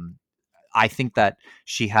I think that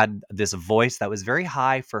she had this voice that was very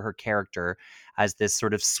high for her character as this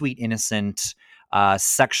sort of sweet, innocent,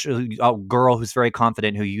 sexual girl who's very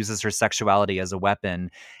confident, who uses her sexuality as a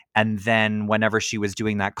weapon. And then whenever she was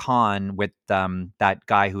doing that con with that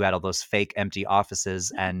guy who had all those fake empty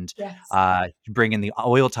offices and bring in the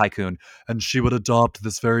oil tycoon, and she would adopt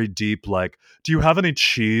this very deep, like, do you have any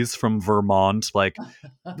cheese from Vermont? Like,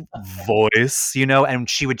 voice, and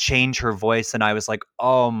she would change her voice, and I was like,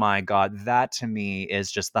 oh my god, that to me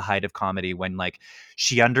is just the height of comedy, when like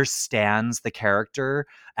she understands the character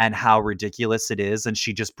and how ridiculous it is, and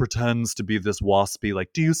she just pretends to be this waspy,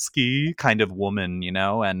 like, do you ski kind of woman,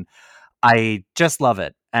 and I just love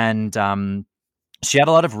it. And She had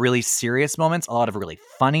a lot of really serious moments, a lot of really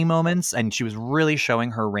funny moments, and she was really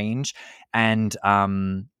showing her range. And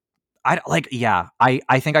I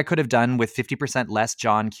think I could have done with 50% less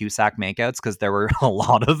John Cusack makeouts because there were a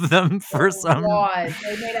lot of them There for some. was.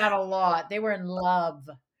 They made out a lot. They were in love.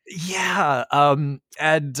 Yeah.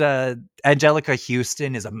 And Angelica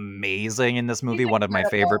Houston is amazing in this She's movie. One of my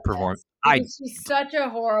incredible favorite in perform. this because she's such a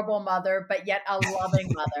horrible mother, but yet a loving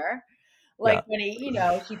mother. Yeah. Like when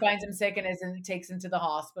she finds him sick and takes him to the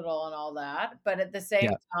hospital and all that. But at the same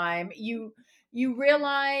Yeah. time, you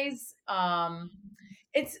realize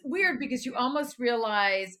it's weird because you almost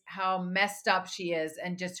realize how messed up she is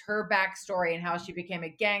and just her backstory and how she became a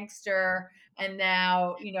gangster and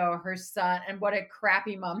now her son and what a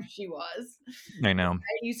crappy mom she was. I know.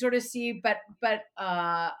 You sort of see, but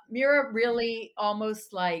Mira really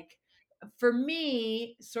almost like, for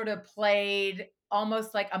me, sort of played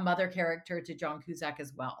almost like a mother character to John Cusack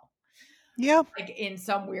as well. Yeah. Like in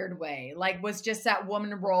some weird way, like was just that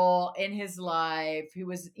woman role in his life who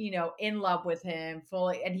was, in love with him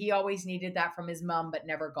fully. And he always needed that from his mom, but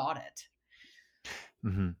never got it.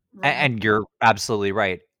 Mm-hmm. Right. And you're absolutely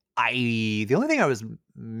right. The only thing I was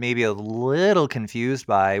maybe a little confused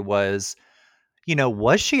by was,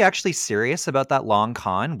 was she actually serious about that long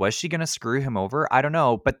con? Was she going to screw him over? I don't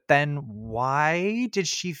know. But then why did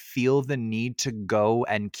she feel the need to go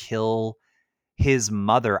and kill his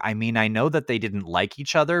mother? I mean, I know that they didn't like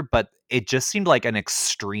each other, but it just seemed like an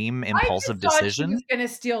extreme I impulsive just thought she decision. was going to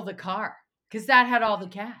steal the car because that had all the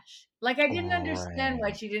cash. Like, I didn't understand why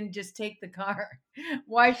Right. she didn't just take the car,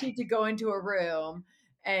 why she had to go into a room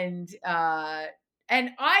and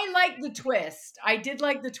I like the twist. I did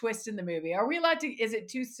like the twist in the movie. Are we allowed to? Is it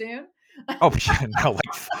too soon? Oh, yeah, no,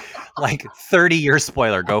 like 30-year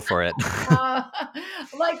spoiler. Go for it. Uh,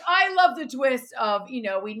 like I love the twist of,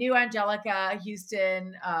 we knew Angelica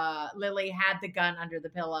Houston, Lily had the gun under the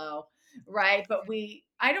pillow, right? But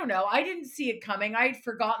I don't know, I didn't see it coming. I'd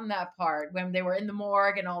forgotten that part when they were in the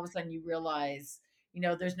morgue and all of a sudden you realize,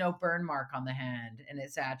 there's no burn mark on the hand and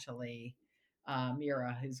it's actually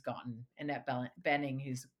Mira Annette Bening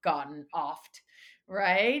who's gotten offed,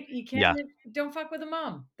 right? You can't, Yeah. don't fuck with a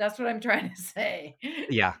mom. That's what I'm trying to say. Yeah.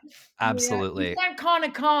 Yeah, you Absolutely. can't con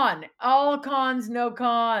a con. All cons, no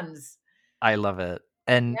cons. I love it.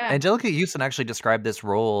 And Yeah. Angelica Houston actually described this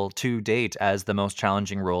role to date as the most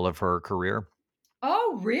challenging role of her career.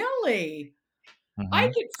 Oh, really? I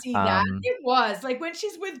Mhm. could see that. Um, It was like when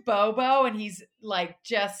she's with Bobo and he's like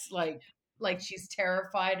just like she's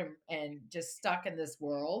terrified and just stuck in this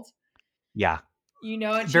world, yeah, and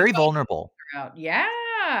she very finds vulnerable. her out.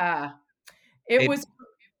 Yeah. It It was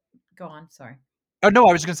Go on, sorry. Oh, no,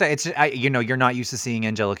 I was gonna say you're not used to seeing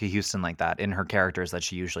Angelica Houston like that in her characters that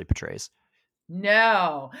she usually portrays.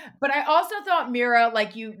 No, but I also thought Mira,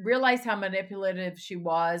 like you realized how manipulative she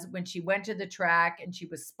was when she went to the track and she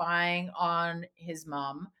was spying on his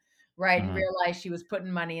mom, right? And Mhm. realized she was putting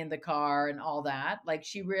money in the car and all that. Like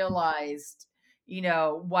she realized,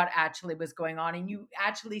 what actually was going on. And you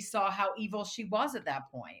actually saw how evil she was at that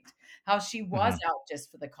point, how she was Mhm. out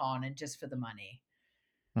just for the con and just for the money.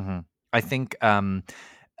 Mhm. I think,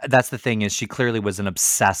 that's the thing is she clearly was an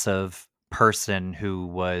obsessive person who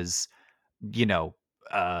was, you know,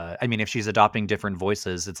 I mean, if she's adopting different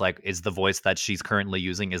voices, it's like, is the voice that she's currently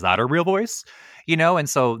using, is that her real voice? And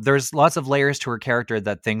so there's lots of layers to her character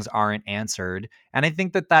that things aren't answered. And I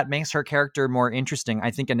think that that makes her character more interesting.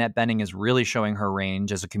 I think Annette Bening is really showing her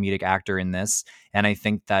range as a comedic actor in this. And I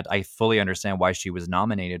think that I fully understand why she was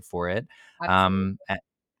nominated for it. Absolutely.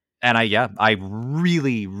 And I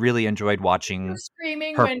really, really enjoyed You're watching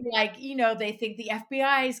screaming her. when, like, they think the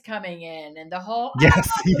FBI is coming in and the whole, Yes,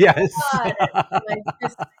 the yes. blood, and, like,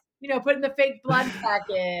 just, putting the fake blood back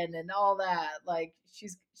in and all that. Like,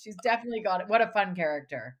 she's definitely got it. What a fun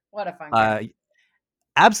character. What a fun character. uh,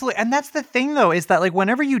 Absolutely. And that's the thing though, is that like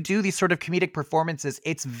whenever you do these sort of comedic performances,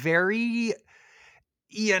 it's very,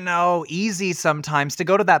 easy sometimes to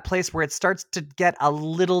go to that place where it starts to get a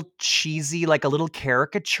little cheesy, like a little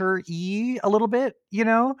caricature-y a little bit,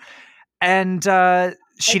 And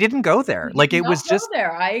she didn't go there. You Like did it not was go just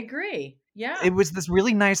there. I agree. Yeah, it was this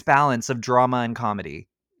really nice balance of drama and comedy.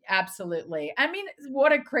 absolutely. I mean,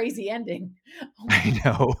 what a crazy ending. I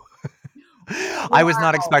know. I was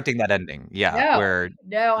not Wow. expecting that ending. Yeah, No, where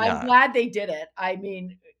no, I'm yeah. glad they did it. I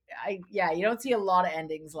mean, yeah, you don't see a lot of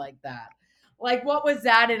endings like that. Like, what was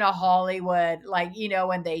that in a Hollywood? Like,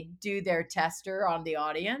 when they do their tester on the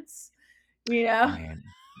audience, you know, Right.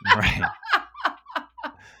 Right.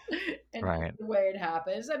 and Right. the way it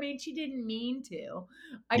happens. I mean, she didn't mean to.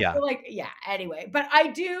 I Yeah. feel like, yeah, anyway, but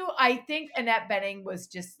I think Annette Bening was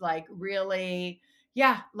just like really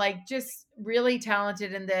Yeah, like just really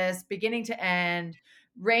talented in this, beginning to end,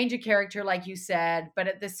 range of character, like you said, but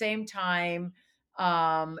at the same time,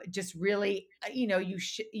 just really, you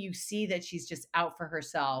see that she's just out for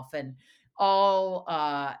herself and all,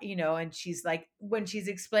 and she's like, when she's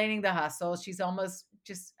explaining the hustle, she's almost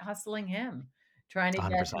just hustling him, trying to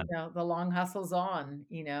get, 100%. the long hustles on.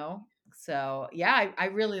 So yeah, I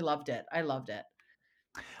really loved it. I loved it.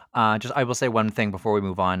 Just I will say one thing before we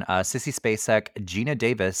move on. Sissy Spacek, Gina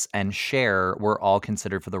Davis, and Cher were all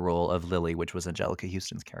considered for the role of Lily, which was Angelica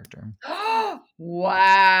Houston's character.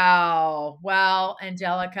 Wow. Well,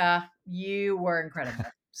 Angelica, you were incredible.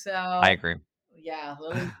 I So, agree. yeah,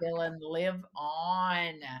 Lily Dillon, live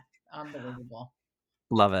on. Unbelievable.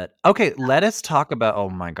 Love it. Okay, let us talk about, oh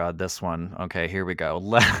my God, this one. Okay, here we go.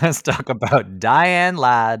 Let us talk about Diane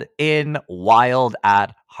Ladd in Wild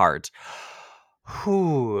at Heart.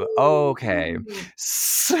 Whew, okay. Ooh.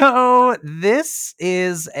 So this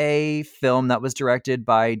is a film that was directed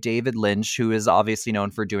by David Lynch, who is obviously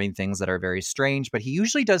known for doing things that are very strange, but he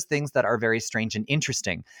usually does things that are very strange and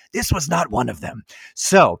interesting. This was not one of them.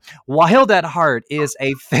 So Wild at Heart is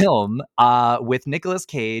a film with Nicolas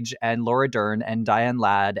Cage and Laura Dern and Diane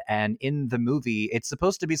Ladd. And in the movie, it's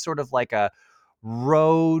supposed to be sort of like a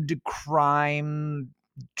road crime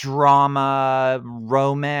drama,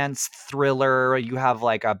 romance, thriller. You have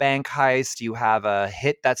like a bank heist, you have a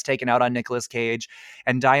hit that's taken out on Nicolas Cage,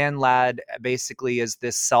 and Diane Ladd basically is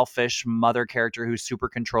this selfish mother character who's super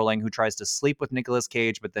controlling, who tries to sleep with Nicolas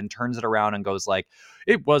Cage, but then turns it around and goes like,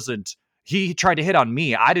 it wasn't, he tried to hit on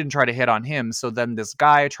me, I didn't try to hit on him. So then this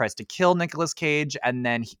guy tries to kill Nicolas Cage, and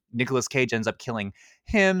then Nicolas Cage ends up killing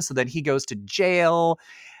him, so then he goes to jail.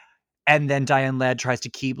 And then Diane Ladd tries to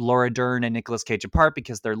keep Laura Dern and Nicolas Cage apart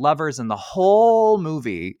because they're lovers. And the whole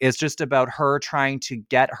movie is just about her trying to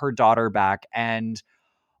get her daughter back. And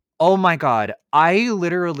oh my God, I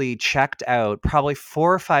literally checked out probably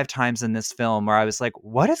 4 or 5 times in this film where I was like,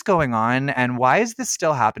 what is going on? And why is this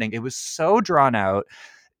still happening? It was so drawn out.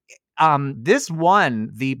 This won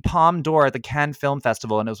the Palme d'Or at the Cannes Film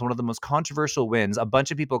Festival, and it was one of the most controversial wins. A bunch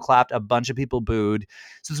of people clapped, a bunch of people booed.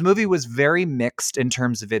 So this movie was very mixed in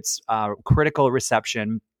terms of its critical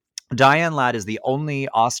reception. Diane Ladd is the only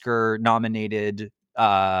Oscar nominated,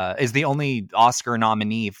 is the only Oscar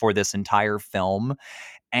nominee for this entire film,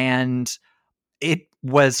 and it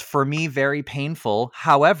was for me very painful.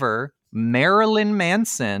 However, Marilyn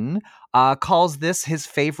Manson calls this his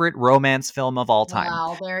favorite romance film of all time.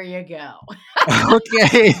 Well, there you go.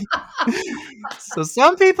 Okay. So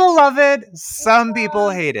some people love it, some people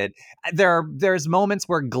hate it. There's moments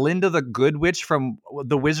where Glinda the Good Witch from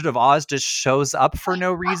The Wizard of Oz just shows up for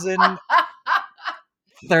no reason.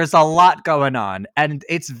 There's a lot going on, and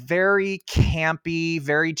it's very campy,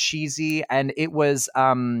 very cheesy, and it was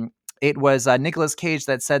Nicolas Cage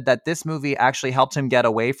that said that this movie actually helped him get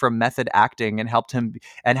away from method acting and helped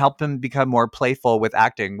him become more playful with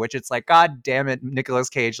acting, which it's like, God damn it, Nicolas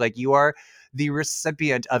Cage, like you are the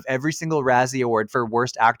recipient of every single Razzie Award for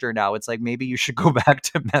worst actor now. It's like, maybe you should go back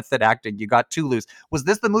to method acting. You got too loose. Was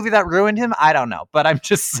this the movie that ruined him? I don't know, but I'm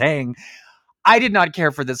just saying, I did not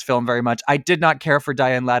care for this film very much. I did not care for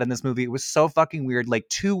Diane Ladd in this movie. It was so fucking weird, like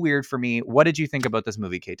too weird for me. What did you think about this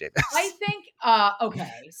movie, Kate Davis? I think,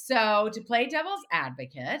 okay, so to play devil's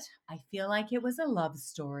advocate, I feel like it was a love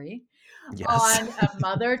story Yes. on a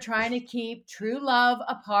mother trying to keep true love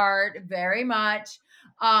apart very much.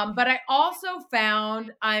 But I also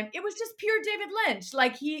found it was just pure David Lynch.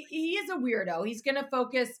 Like he is a weirdo. He's gonna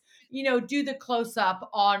focus, do the close up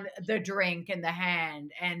on the drink and the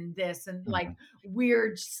hand and this and like Mhm.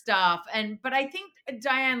 weird stuff. But I think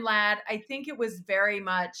Diane Ladd, I think it was very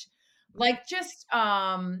much like just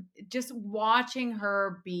watching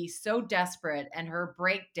her be so desperate and her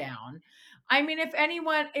breakdown. I mean, if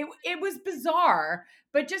anyone, it was bizarre,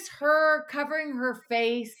 but just her covering her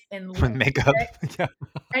face in With makeup. lipstick, Yeah.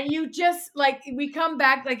 and you just like, we come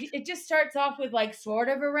back, like it just starts off with like sort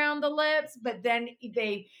of around the lips, but then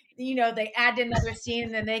they add another scene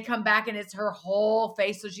and then they come back and it's her whole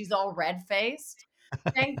face, so she's all red faced.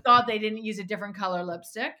 Thank God they didn't use a different color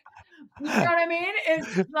lipstick. You know what I mean?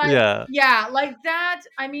 It's like, Yeah. yeah, like that.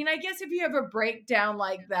 I mean, I guess if you have a breakdown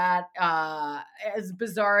like that, as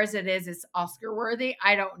bizarre as it is, it's Oscar worthy.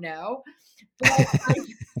 I don't know. But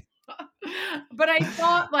but I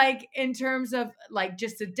thought, like, in terms of like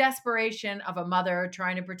just the desperation of a mother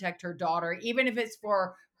trying to protect her daughter, even if it's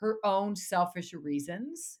for her own selfish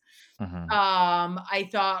reasons. Mhm. I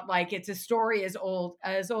thought like it's a story as old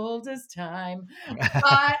as time,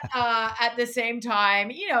 but at the same time,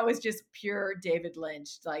 it was just pure David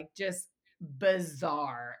Lynch, like just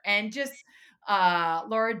bizarre. And just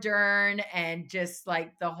Laura Dern, and just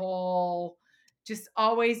like the whole, just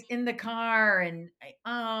always in the car, and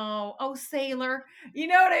oh sailor, you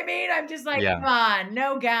know what I mean? I'm just like, Yeah. come on,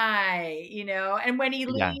 no guy, and when he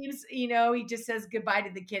Yeah. leaves, he just says goodbye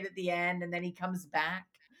to the kid at the end, and then he comes back.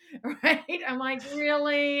 Right? I'm like,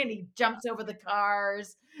 really? And he jumps over the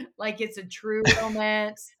cars like it's a true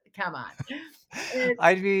romance. Come on.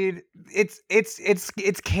 I mean, it's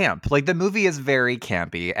camp. Like, the movie is very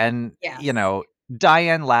campy, and Yes.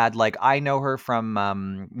 Diane Ladd, like, I know her from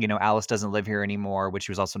Alice Doesn't Live Here Anymore, which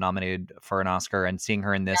she was also nominated for an Oscar, and seeing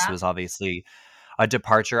her in this Yeah. was obviously a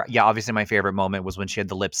departure. Yeah, obviously my favorite moment was when she had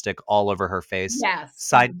the lipstick all over her face. Yes.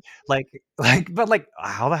 Side but like,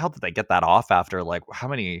 how the hell did they get that off after like how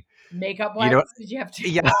many, Makeup you wipes? know Did you have to?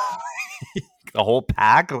 yeah, the whole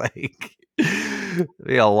pack, like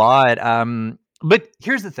a lot. But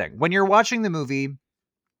here's the thing. When you're watching the movie,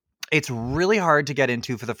 it's really hard to get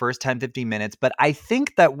into for the first 10, 15 minutes. But I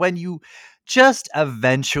think that when you just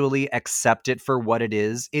eventually accept it for what it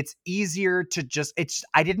is, it's easier to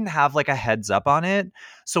I didn't have like a heads up on it.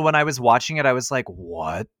 So when I was watching it, I was like,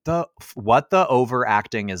 what the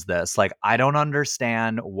overacting is this? Like, I don't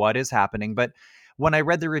understand what is happening. But when I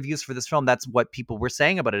read the reviews for this film, that's what people were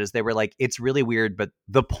saying about it, is they were like, it's really weird, but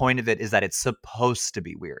the point of it is that it's supposed to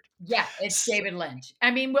be weird. Yeah, it's David Lynch.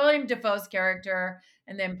 I mean, William Dafoe's character,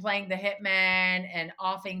 and then playing the hitman and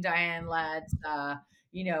offing Diane Ladd's,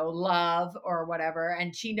 love or whatever.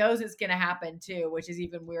 And she knows it's going to happen too, which is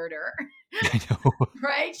even weirder. I know.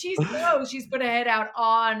 Right? She's put a head out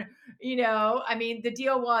on, I mean, the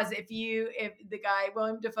deal was, if the guy,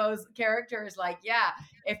 William Dafoe's character, is like, yeah,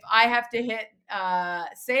 if I have to hit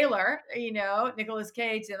Sailor, Nicolas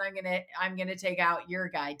Cage, then I'm gonna take out your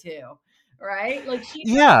guy too. Right? Like,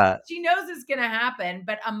 Yeah. she knows it's gonna happen,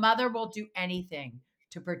 but a mother will do anything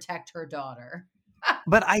to protect her daughter.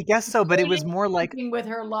 But I guess so. But it was more like, Sleeping with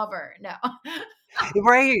her lover. No.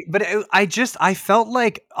 right. But I felt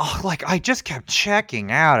like, I just kept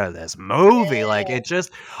checking out of this movie. Like,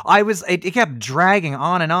 it kept dragging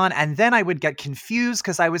on. And then I would get confused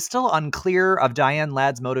because I was still unclear of Diane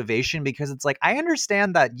Ladd's motivation, because it's like, I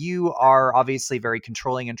understand that you are obviously very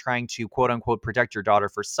controlling and trying to quote unquote protect your daughter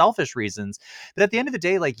for selfish reasons. But at the end of the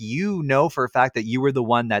day, like, for a fact that you were the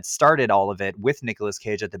one that started all of it with Nicolas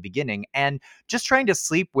Cage at the beginning, and just trying to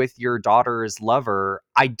sleep with your daughter's lover,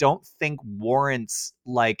 I don't think warrants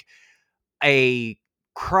like a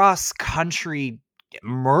cross country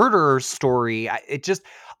murder story.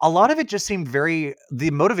 A lot of it just seemed the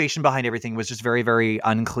motivation behind everything was just very, very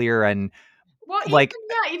unclear. And Well, like,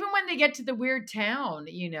 even when they get to the weird town,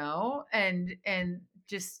 and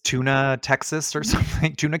just Tuna, Texas or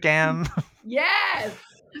something, Tuna Can, yes.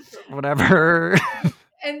 whatever.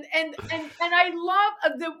 And I love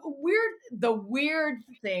the weird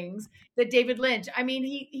things that David Lynch. I mean,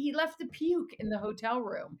 he left the puke in the hotel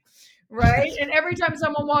room, right? And every time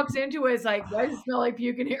someone walks into it, it's like, why does it smell like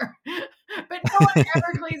puke in here? But no one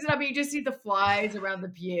ever cleans it up. You just see the flies around the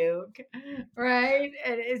puke, right?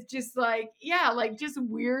 And it's just like, yeah, like just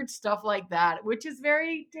weird stuff like that, which is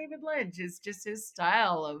very David Lynch. It's just his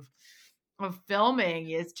style of filming.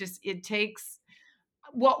 It takes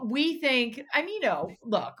what we think. I mean,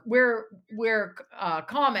 look, we're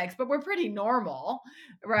comics, but we're pretty normal,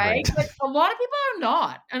 right? Right. But a lot of people are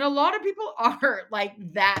not, and a lot of people are like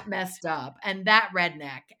that messed up and that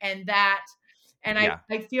redneck and that. And Yeah.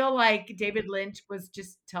 I feel like David Lynch was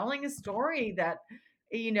just telling a story that,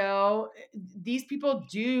 these people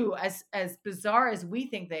do, as bizarre as we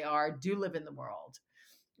think they are, do live in the world.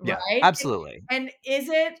 Yeah, Right? absolutely. And is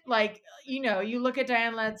it like, you look at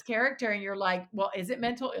Diane Ladd's character and you're like, well, is it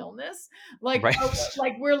mental illness? Like, Right.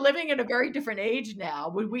 like we're living in a very different age now.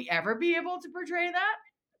 Would we ever be able to portray that?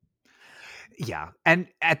 Yeah. And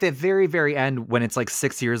at the very, very end, when it's like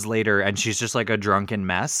 6 years later and she's just like a drunken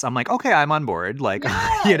mess, I'm like, okay, I'm on board. Like,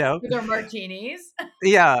 Yes, with their martinis.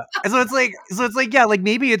 Yeah. So it's like, yeah, like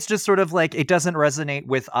maybe it's just sort of like, it doesn't resonate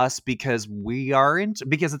with us because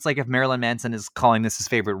because it's like, if Marilyn Manson is calling this his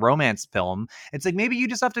favorite romance film, it's like, maybe you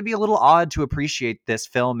just have to be a little odd to appreciate this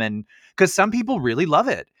film. And because some people really love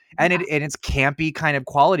it. And it's campy kind of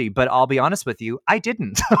quality, but I'll be honest with you, I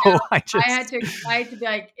didn't. So Yeah, I had to be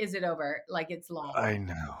like, is it over? Like, it's long. I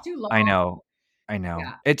know. Too long. I know.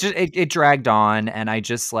 Yeah. It just it dragged on, and I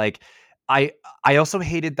just like I also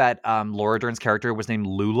hated that Laura Dern's character was named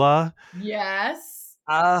Lula. Yes.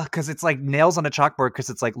 Because it's like nails on a chalkboard, because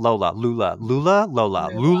it's like Lola, Lula, Lula, Lola,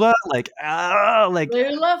 Lula, like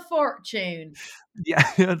Lula Fortune.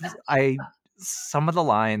 yeah. some of the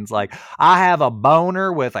lines, like, I have a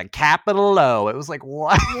boner with a capital O. It was like,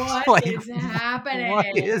 what? What Like, is happening? what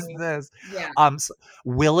is this? Yeah.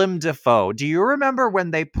 Willem Dafoe. Do you remember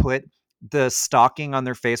when they put the stocking on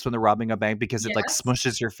their face when they're robbing a bank because it like Yes.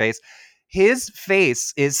 smushes your face? His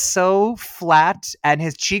face is so flat and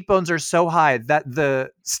his cheekbones are so high that the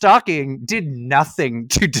stocking did nothing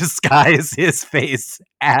to disguise his face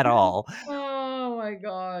at all. Oh my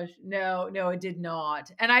gosh. No, it did not.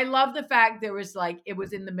 And I love the fact there was like, it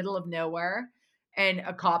was in the middle of nowhere and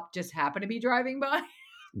a cop just happened to be driving by.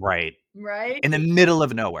 Right. Right? In the middle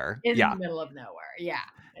of nowhere. In Yeah. the middle of nowhere. Yeah.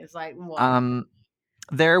 It's like, what?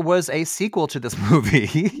 There was a sequel to this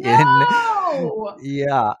movie No!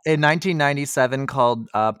 in 1997 called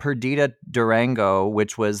Perdita Durango,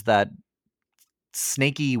 which was that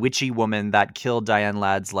snaky witchy woman that killed Diane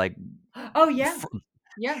Ladd's like Oh yeah.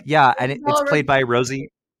 Yeah. yeah, and it's Isabella played by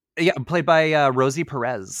Rossellini. Rosie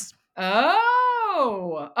Perez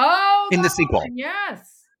Oh, in the that sequel. woman.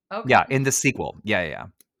 Yes. Okay. Yeah, in the sequel. Yeah.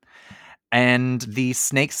 And the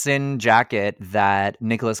snakeskin jacket that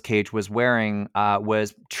Nicolas Cage was wearing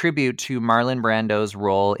was tribute to Marlon Brando's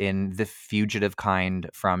role in The Fugitive Kind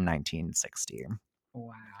from 1960.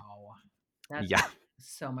 Wow. That's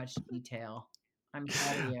so much detail. I'm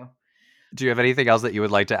proud of you. Do you have anything else that you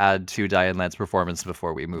would like to add to Diane Ladd's performance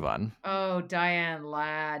before we move on? Oh, Diane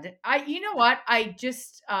Ladd. You know what? I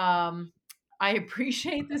just I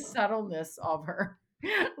appreciate the subtleness of her.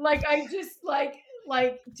 Like I just like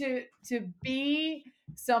to be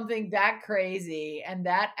something that crazy and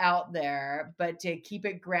that out there, but to keep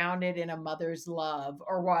it grounded in a mother's love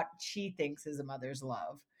or what she thinks is a mother's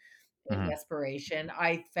love and desperation,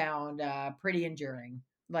 I found pretty endearing.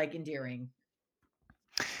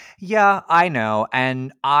 Yeah, I know.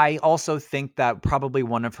 And I also think that probably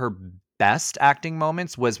one of her best acting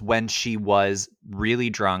moments was when she was really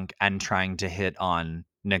drunk and trying to hit on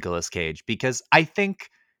Nicolas Cage, because I think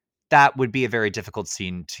that would be a very difficult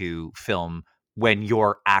scene to film when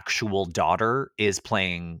your actual daughter is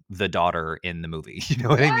playing the daughter in the movie. You know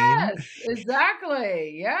what I mean? Yes,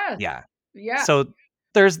 exactly. Yes. Yeah. Yeah. So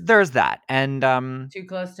there's that. And Too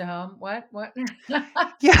close to home. What?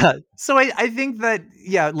 yeah. So I think that,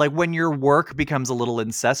 yeah, like when your work becomes a little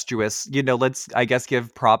incestuous, let's, I guess,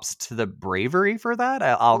 give props to the bravery for that.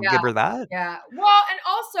 I'll give her that. Yeah. Well, and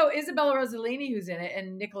also Isabella Rossellini, who's in it,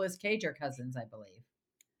 and Nicolas Cage are cousins, I believe.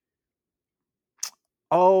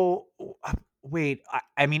 Oh, wait.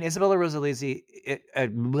 I mean, Isabella Rossellini,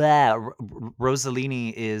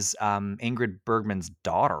 Rossellini is Ingrid Bergman's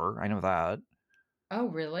daughter. I know that. Oh,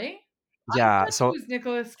 really? I Yeah. thought she So, was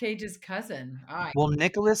Nicolas Cage's cousin. well,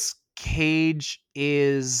 Nicolas Cage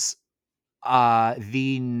is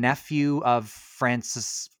the nephew of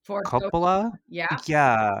Francis Ford Coppola. Yeah.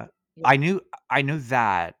 Yeah. Yeah. I knew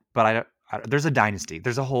that, but there's a dynasty.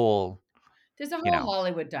 There's a whole, There's a you whole know,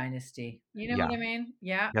 Hollywood dynasty. You know yeah. what I mean?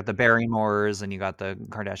 Yeah. You got the Barrymores and you got the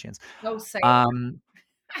Kardashians. Oh, say it.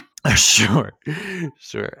 Sure.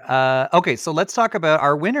 Okay, so let's talk about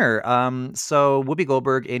our winner. So Whoopi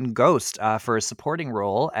Goldberg in Ghost for a supporting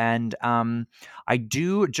role. And I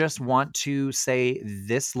do just want to say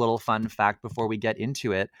this little fun fact before we get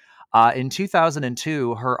into it. In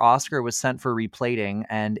 2002, her Oscar was sent for replating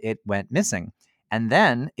and it went missing. And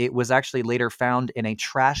then it was actually later found in a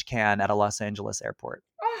trash can at a Los Angeles airport.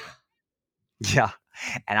 Yeah.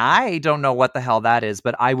 And I don't know what the hell that is,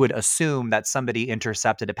 but I would assume that somebody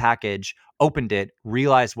intercepted a package, opened it,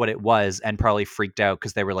 realized what it was, and probably freaked out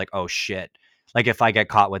because they were like, oh shit. Like if I get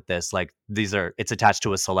caught with this, like it's attached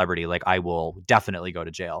to a celebrity, like I will definitely go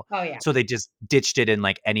to jail. Oh yeah. So they just ditched it in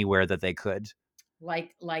like anywhere that they could.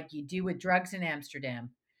 Like you do with drugs in Amsterdam.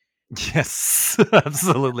 Yes,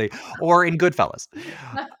 absolutely. Or in Goodfellas.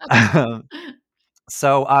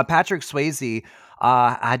 So Patrick Swayze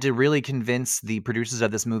had to really convince the producers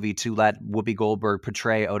of this movie to let Whoopi Goldberg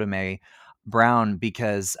portray Oda Mae Brown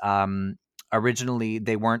because originally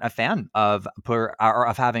they weren't a fan of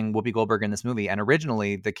having Whoopi Goldberg in this movie. And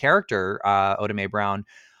originally the character Oda Mae Brown,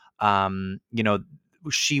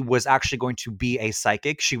 she was actually going to be a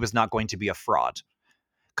psychic. She was not going to be a fraud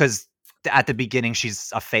because at the beginning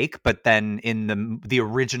she's a fake, but then in the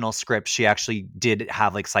original script she actually did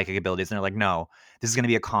have like psychic abilities, and they're like, no, this is going to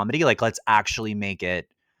be a comedy, like let's actually make it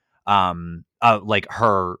like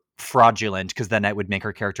her fraudulent, because then that would make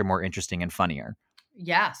her character more interesting and funnier.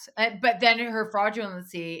 Yes, but then her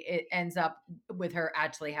fraudulency, it ends up with her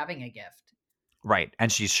actually having a gift, right?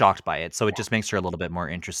 And she's shocked by it, so it just makes her a little bit more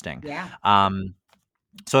interesting. Yeah.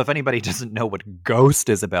 So if anybody doesn't know what Ghost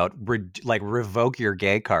is about, revoke your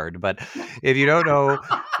gay card. But if you don't know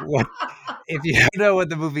what if you don't know what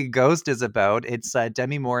the movie Ghost is about, it's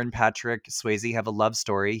Demi Moore and Patrick Swayze have a love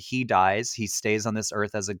story. He dies. He stays on this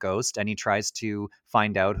earth as a ghost, and he tries to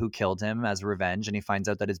find out who killed him as revenge. And he finds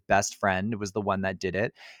out that his best friend was the one that did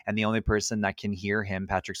it. And the only person that can hear him,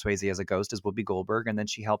 Patrick Swayze, as a ghost is Whoopi Goldberg. And then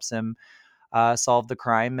she helps him solve the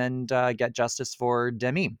crime and get justice for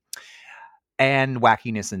Demi, and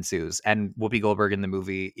wackiness ensues. And Whoopi Goldberg in the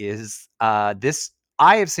movie is this.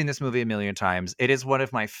 I have seen this movie a million times. It is one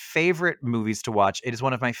of my favorite movies to watch. It is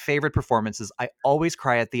one of my favorite performances. I always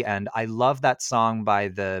cry at the end. I love that song by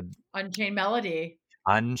the Unchained Melody.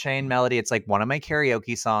 Unchained Melody. It's like one of my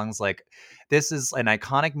karaoke songs. Like, this is an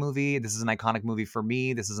iconic movie. This is an iconic movie for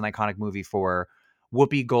me. This is an iconic movie for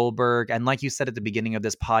Whoopi Goldberg. And like you said at the beginning of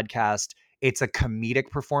this podcast, it's a comedic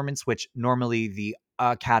performance, which normally the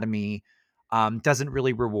Academy doesn't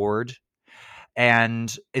really reward.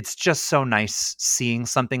 And it's just so nice seeing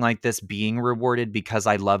something like this being rewarded, because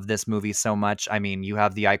I love this movie so much. I mean, you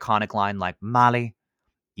have the iconic line like, Molly,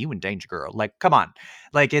 you in danger, girl. Like, come on.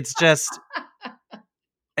 Like, it's just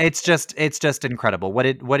incredible. What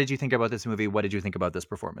did you think about this movie? What did you think about this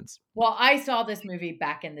performance? Well, I saw this movie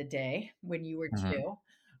back in the day when you were Mhm. 2.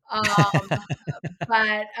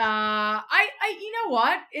 But I you know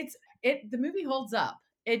what? The movie holds up.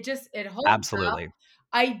 It holds up. Absolutely.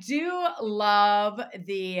 I do love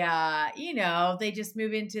they just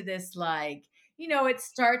move into this, like, it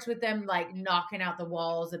starts with them like knocking out the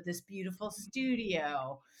walls of this beautiful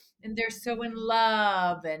studio, and they're so in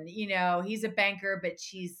love, and he's a banker, but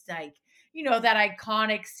she's like, that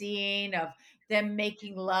iconic scene of them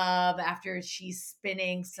making love after she's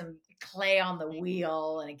spinning some clay on the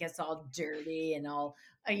wheel and it gets all dirty and all,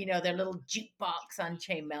 their little jukebox on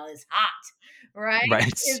chainmail is hot, right? Right.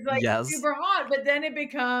 It's like Yes. super hot, but then it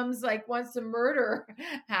becomes like, once the murder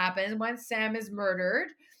happens, once Sam is murdered,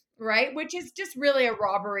 right, which is just really a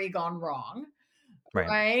robbery gone wrong, Right.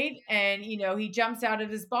 right? And he jumps out of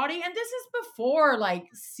his body, and this is before like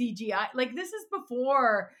CGI, like this is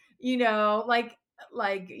before, a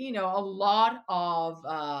lot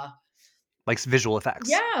of Like visual effects.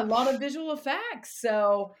 yeah, a lot of visual effects.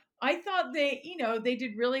 So I thought they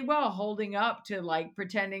did really well holding up to like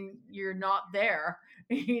pretending you're not there,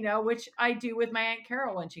 which I do with my Aunt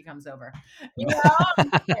Carol when she comes over. I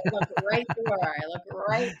look right through her. I look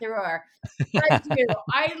right through her. I do.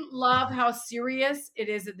 I love how serious it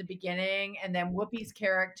is at the beginning, and then Whoopi's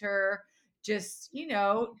character just,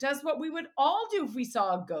 does what we would all do if we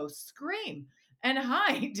saw a ghost: scream and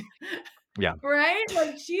hide. Yeah. Right?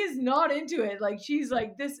 Like, she is not into it. Like, she's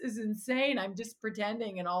like, this is insane. I'm just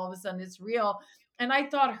pretending. And all of a sudden it's real. And I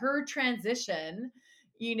thought her transition,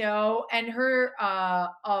 and her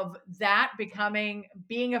of that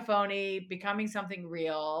being a phony, becoming something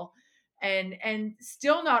real, and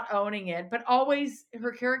still not owning it, but always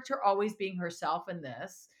her character always being herself in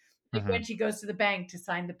this. Like Mhm. when she goes to the bank to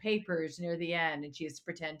sign the papers near the end, and she has to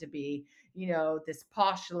pretend to be, this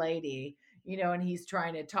posh lady, and he's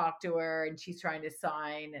trying to talk to her and she's trying to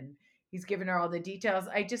sign, and he's giving her all the details.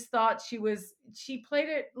 I just thought she played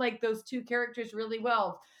it like those two characters really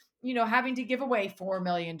well, having to give away $4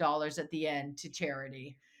 million at the end to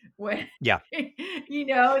charity when, Yeah.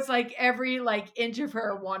 it's like every like inch of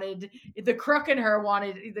her wanted, the crook in her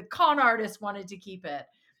wanted, the con artist wanted to keep it.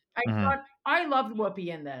 I Mhm. thought I loved Whoopi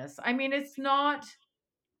in this. I mean, it's not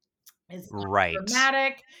Right.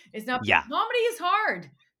 dramatic. It's not, Yeah. comedy is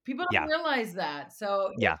hard. People don't Yeah. realize that.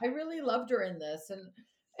 So Yeah. yeah, I really loved her in this,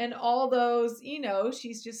 and all those,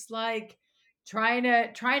 she's just like trying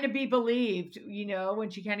to be believed, when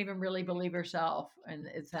she can't even really believe herself, and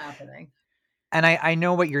it's happening. And I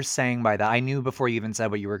know what you're saying by that. I knew before you even said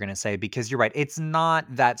what you were gonna say, because you're right. It's not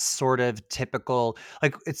that sort of typical,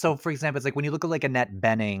 like, it's so, for example, it's like when you look at like Annette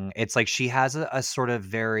Bening, it's like she has a sort of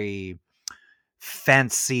very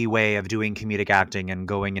fancy way of doing comedic acting and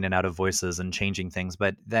going in and out of voices and changing things.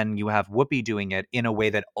 But then you have Whoopi doing it in a way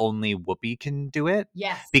that only Whoopi can do it,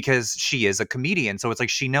 Yes. because she is a comedian. So it's like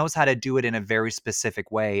she knows how to do it in a very specific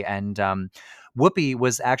way. And Whoopi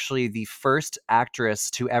was actually the first actress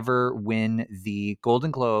to ever win the Golden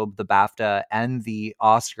Globe, the BAFTA, and the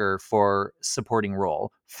Oscar for supporting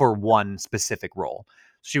role for one specific role.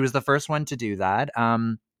 She was the first one to do that.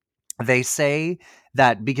 They say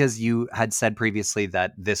that because you had said previously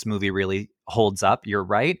that this movie really holds up, you're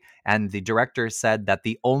right. And the director said that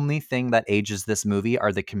the only thing that ages this movie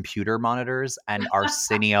are the computer monitors and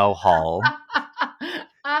Arsenio Hall.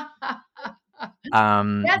 Yes,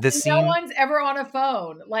 The and no scene, one's ever on a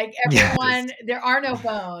phone. Like yes, everyone, there are no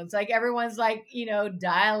phones. Like everyone's like,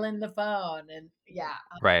 dialing the phone and yeah,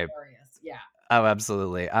 right. hilarious. Yeah. Oh,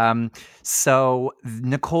 absolutely. So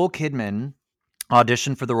Nicole Kidman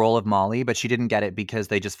auditioned for the role of Molly, but she didn't get it because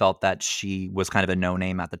they just felt that she was kind of a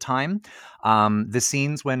no-name at the time. The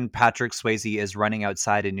scenes when Patrick Swayze is running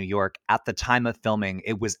outside in New York at the time of filming,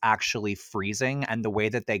 it was actually freezing. And the way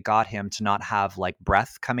that they got him to not have like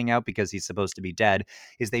breath coming out because he's supposed to be dead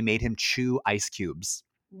is they made him chew ice cubes.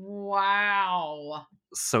 Wow.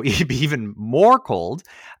 So he'd be even more cold.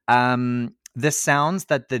 The sounds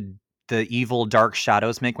that the evil dark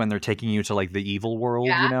shadows make when they're taking you to like the evil world,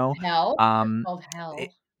 Yeah. Hell. It's um, called hell.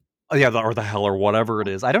 oh, yeah, or the hell or whatever it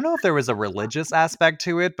is. I don't know if there was a religious aspect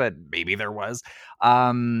to it, but maybe there was.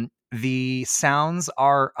 The sounds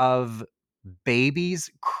are of babies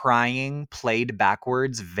crying played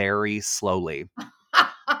backwards very slowly.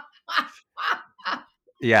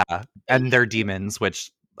 Yeah, and they're demons,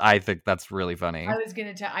 which I think that's really funny. I was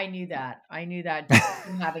gonna tell. I knew that. I knew that just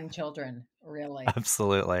from having children. Really.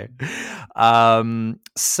 Absolutely.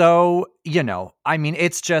 So, I mean,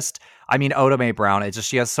 it's just, I mean, Oda Mae Brown, it's just,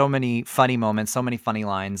 she has so many funny moments, so many funny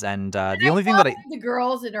lines. And And the I only thing love that I, the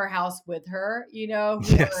girls in her house with her, who are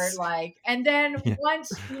yes. like, and then Yeah.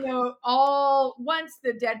 once, once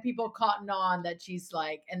the dead people cotton on that she's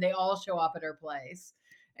like, and they all show up at her place,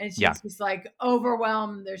 and Yeah. she's just like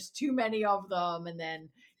overwhelmed. There's too many of them. And then,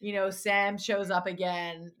 Sam shows up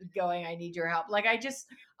again going, I need your help. Like,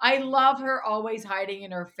 I love her always hiding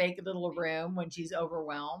in her fake little room when she's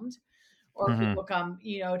overwhelmed or Mhm. people come,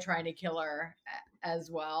 trying to kill her as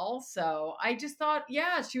well. So I just thought,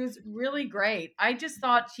 yeah, she was really great. I just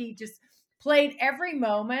thought she just played every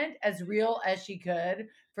moment as real as she could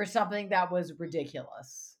for something that was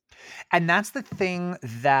ridiculous. And that's the thing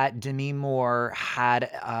that Demi Moore had,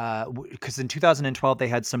 because in 2012 they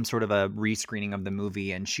had some sort of a rescreening of the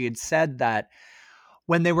movie, and she had said that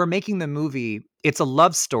when they were making the movie, it's a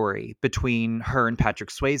love story between her and Patrick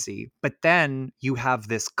Swayze, but then you have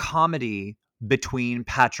this comedy between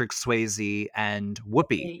Patrick Swayze and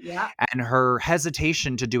Whoopi. Yeah, And her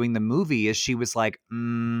hesitation to doing the movie is she was like,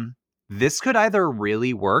 this could either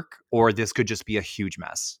really work or this could just be a huge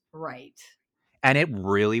mess. right. And it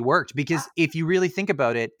really worked because if you really think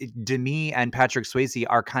about it, Demi and Patrick Swayze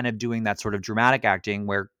are kind of doing that sort of dramatic acting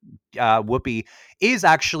where Whoopi is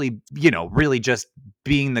actually, really just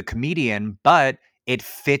being the comedian, but it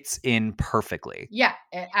fits in perfectly. Yeah,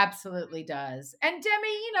 it absolutely does. And Demi,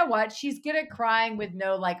 you know what? She's good at crying with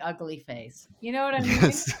no like ugly face. You know what I mean?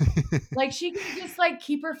 Yes. Like she can just like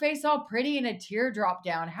keep her face all pretty and a tear drop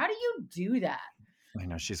down. How do you do that? I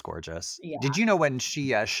know, she's gorgeous. Yeah. Did you know when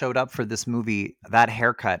she showed up for this movie, that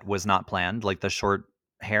haircut was not planned, like the short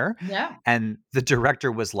hair? No. And the director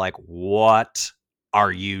was like, "What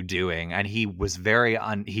are you doing?" And he was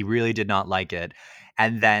he really did not like it.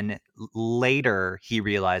 And then later he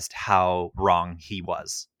realized how wrong he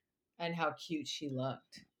was. And how cute she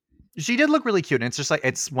looked. She did look really cute. And it's just like,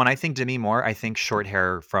 it's when I think Demi Moore, I think short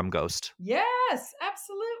hair from Ghost. Yes,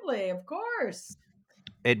 absolutely. Of course.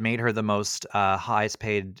 It made her the most highest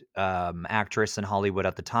paid actress in Hollywood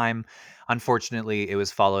at the time. Unfortunately, it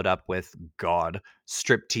was followed up with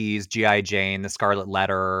Striptease, G.I. Jane, The Scarlet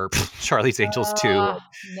Letter, Charlie's Angels 2.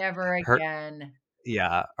 Never Her again.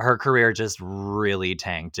 her career just really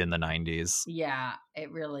tanked in the 90s. Yeah,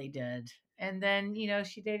 it really did. And then,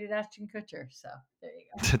 she dated Ashton Kutcher. So there you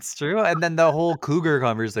go. That's true. And then the whole cougar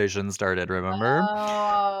conversation started, remember?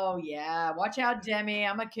 Oh, yeah. Watch out, Demi.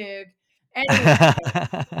 I'm a coog.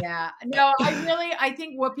 Anyway, yeah. No, I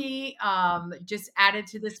think Whoopi just added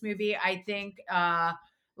to this movie. I think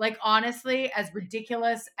like honestly, as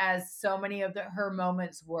ridiculous as so many of her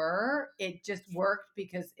moments were, it just worked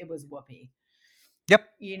because it was Whoopi. Yep.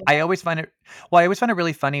 You know, I always find it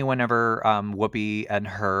really funny whenever Whoopi and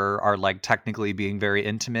her are like technically being very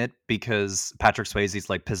intimate because Patrick Swayze's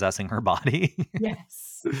like possessing her body. yes.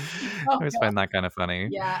 I Oh always God. find that kind of funny.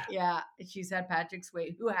 Yeah, yeah. She's had Patrick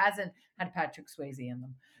Swayze. Who hasn't had Patrick Swayze in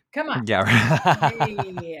them? Come on. Yeah.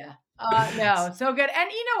 Yeah. No, so good.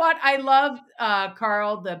 And you know what? I love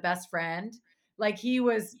Carl, the best friend. Like he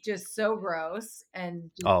was just so gross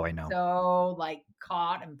and just Oh, I know. so like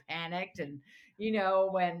caught and panicked. And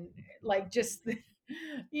when like just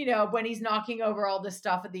when he's knocking over all the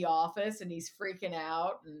stuff at the office and he's freaking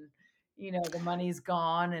out and the money's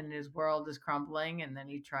gone and his world is crumbling and then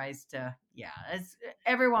he tries to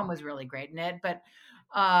everyone was really great in it. But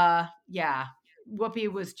yeah,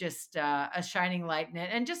 Whoopi was just a shining light in it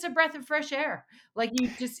and just a breath of fresh air. Like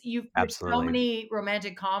you've put so Absolutely. many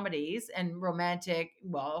romantic comedies and romantic,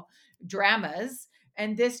 dramas.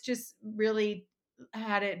 And this just really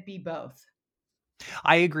had it be both.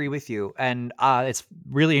 I agree with you. And it's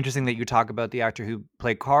really interesting that you talk about the actor who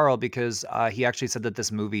played Carl, because he actually said that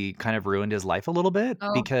this movie kind of ruined his life a little bit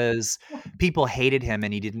Oh, because people hated him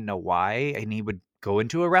and he didn't know why. And he would go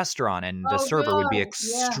into a restaurant and the oh, server would be good.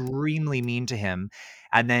 Yeah. extremely mean to him.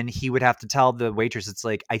 And then he would have to tell the waitress, it's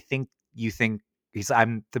like, I think you think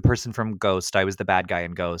I'm the person from Ghost. I was the bad guy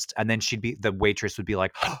in Ghost. And then the waitress would be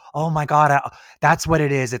like, oh my God, that's what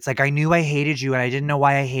it is. It's like, I knew I hated you and I didn't know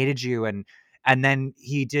why I hated you. And then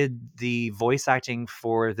he did the voice acting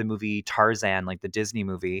for the movie Tarzan, like the Disney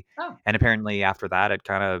movie. Oh. And apparently after that, it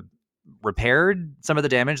kind of repaired some of the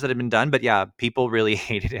damage that had been done. But yeah, people really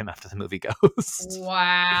hated him after the movie Ghost.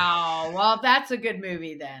 Wow. Well, that's a good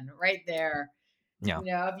movie then, right there. Yeah.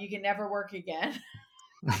 If you can never work again.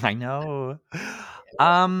 I know.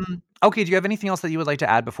 Okay, do you have anything else that you would like to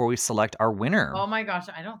add before we select our winner? Oh my gosh,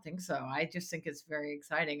 I don't think so. I just think it's very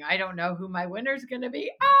exciting. I don't know who my winner's going to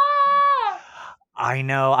be. I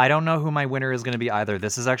know. I don't know who my winner is going to be either.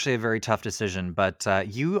 This is actually a very tough decision, but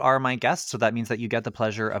you are my guest, so that means that you get the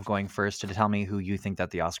pleasure of going first to tell me who you think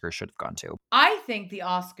that the Oscars should have gone to. I think the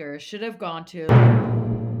Oscars should have gone to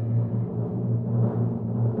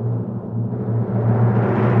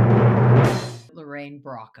Lorraine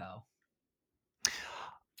Bracco.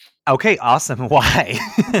 Okay, awesome. Why?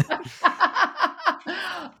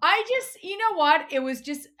 I just, you know what? It was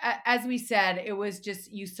just, as we said, it was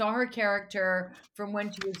just, you saw her character from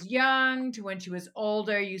when she was young to when she was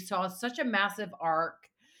older. You saw such a massive arc,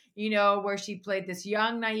 where she played this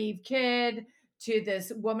young, naive kid to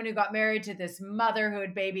this woman who got married, to this mother who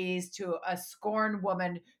had babies, to a scorned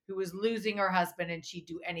woman who was losing her husband and she'd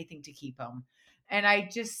do anything to keep him. And I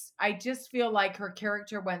just feel like her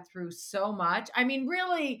character went through so much. I mean,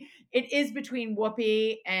 really, it is between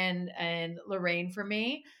Whoopi and Lorraine for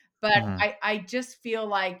me, but Mhm. I just feel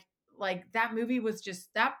like that movie was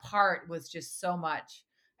just, that part was just so much,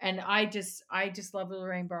 and I just love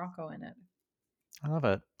Lorraine Bracco in it. I love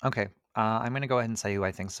it. Okay, I'm going to go ahead and say who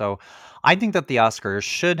I think. So I think that the Oscars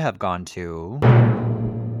should have gone to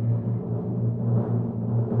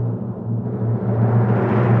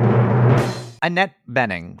Annette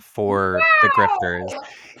Bening for The Grifters. Wow!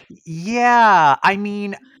 Yeah, I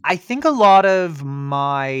mean, I think a lot of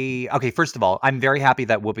okay, first of all, I'm very happy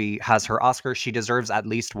that Whoopi has her Oscar. She deserves at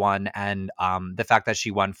least one, and the fact that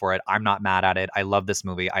she won for it, I'm not mad at it. I love this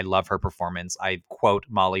movie. I love her performance. I quote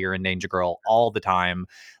Molly, you're in Danger Girl all the time.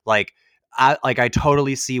 Like, I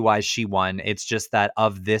totally see why she won. It's just that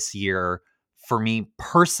of this year, for me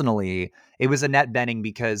personally, it was Annette Bening,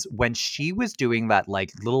 because when she was doing that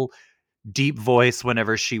like little deep voice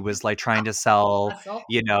whenever she was like trying to sell, Hustle.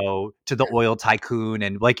 to the oil tycoon,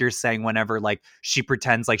 and like you're saying, whenever like she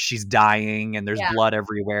pretends like she's dying and there's Yeah. blood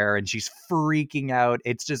everywhere and she's freaking out,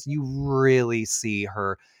 it's just, you really see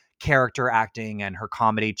her character acting and her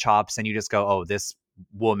comedy chops, and you just go, oh, this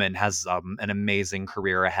woman has an amazing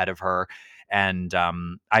career ahead of her. And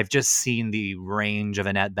I've just seen the range of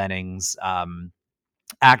Annette Bening's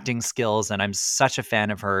acting skills, and I'm such a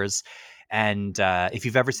fan of hers. And if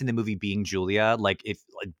you've ever seen the movie Being Julia, like, if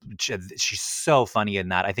she's so funny in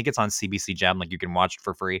that. I think it's on CBC Gem, like you can watch it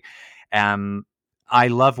for free. I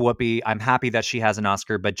love Whoopi. I'm happy that she has an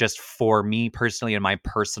Oscar, but just for me personally and my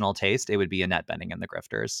personal taste, it would be Annette Bening and The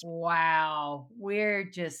Grifters. Wow, we're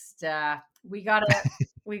just we gotta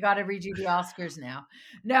redo the Oscars now.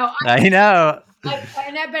 No, I know.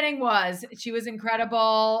 Annette Bening she was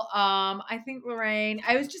incredible. I think Lorraine,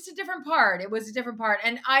 it was just a different part. It was a different part.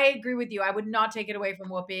 And I agree with you. I would not take it away from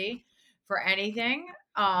Whoopi for anything.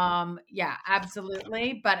 Yeah,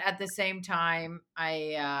 absolutely. But at the same time,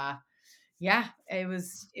 yeah, it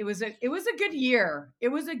was a good year. It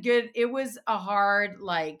was a hard,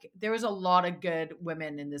 like, there was a lot of good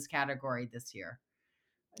women in this category this year.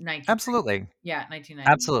 1990. Absolutely. Yeah, 1990.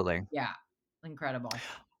 Absolutely. Yeah, incredible.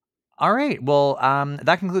 All right. Well,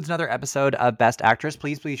 that concludes another episode of Best Actress.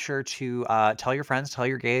 Please be sure to tell your friends, tell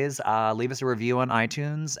your gays, leave us a review on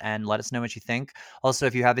iTunes, and let us know what you think. Also,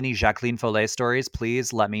 if you have any Jacqueline Follet stories,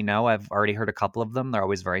 please let me know. I've already heard a couple of them. They're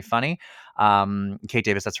always very funny. Kate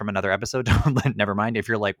Davis, that's from another episode. Never mind. If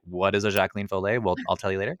you're like, what is a Jacqueline Follet? Well, I'll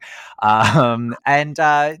tell you later. And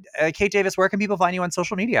Kate Davis, where can people find you on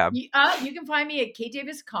social media? You can find me at Kate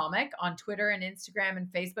Davis Comic on Twitter and Instagram and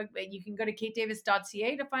Facebook, but you can go to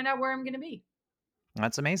katedavis.ca to find out where I'm going to be.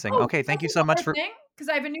 That's amazing. Oh, okay, thank you so much for. Because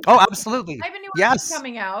I have a new. Oh, absolutely. I have a new yes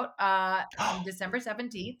coming out on December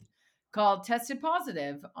 17th called Tested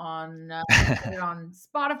Positive on on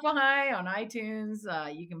Spotify, on iTunes.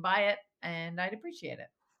 You can buy it, and I'd appreciate it.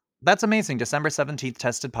 That's amazing. December 17th,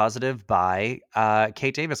 Tested Positive by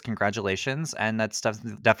Kate Davis. Congratulations. And that's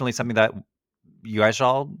definitely something that you guys should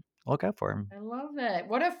all look out for him. I love it.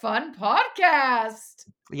 What a fun podcast.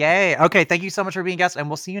 Yay. Okay, thank you so much for being a guest, and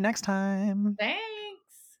we'll see you next time. Thanks.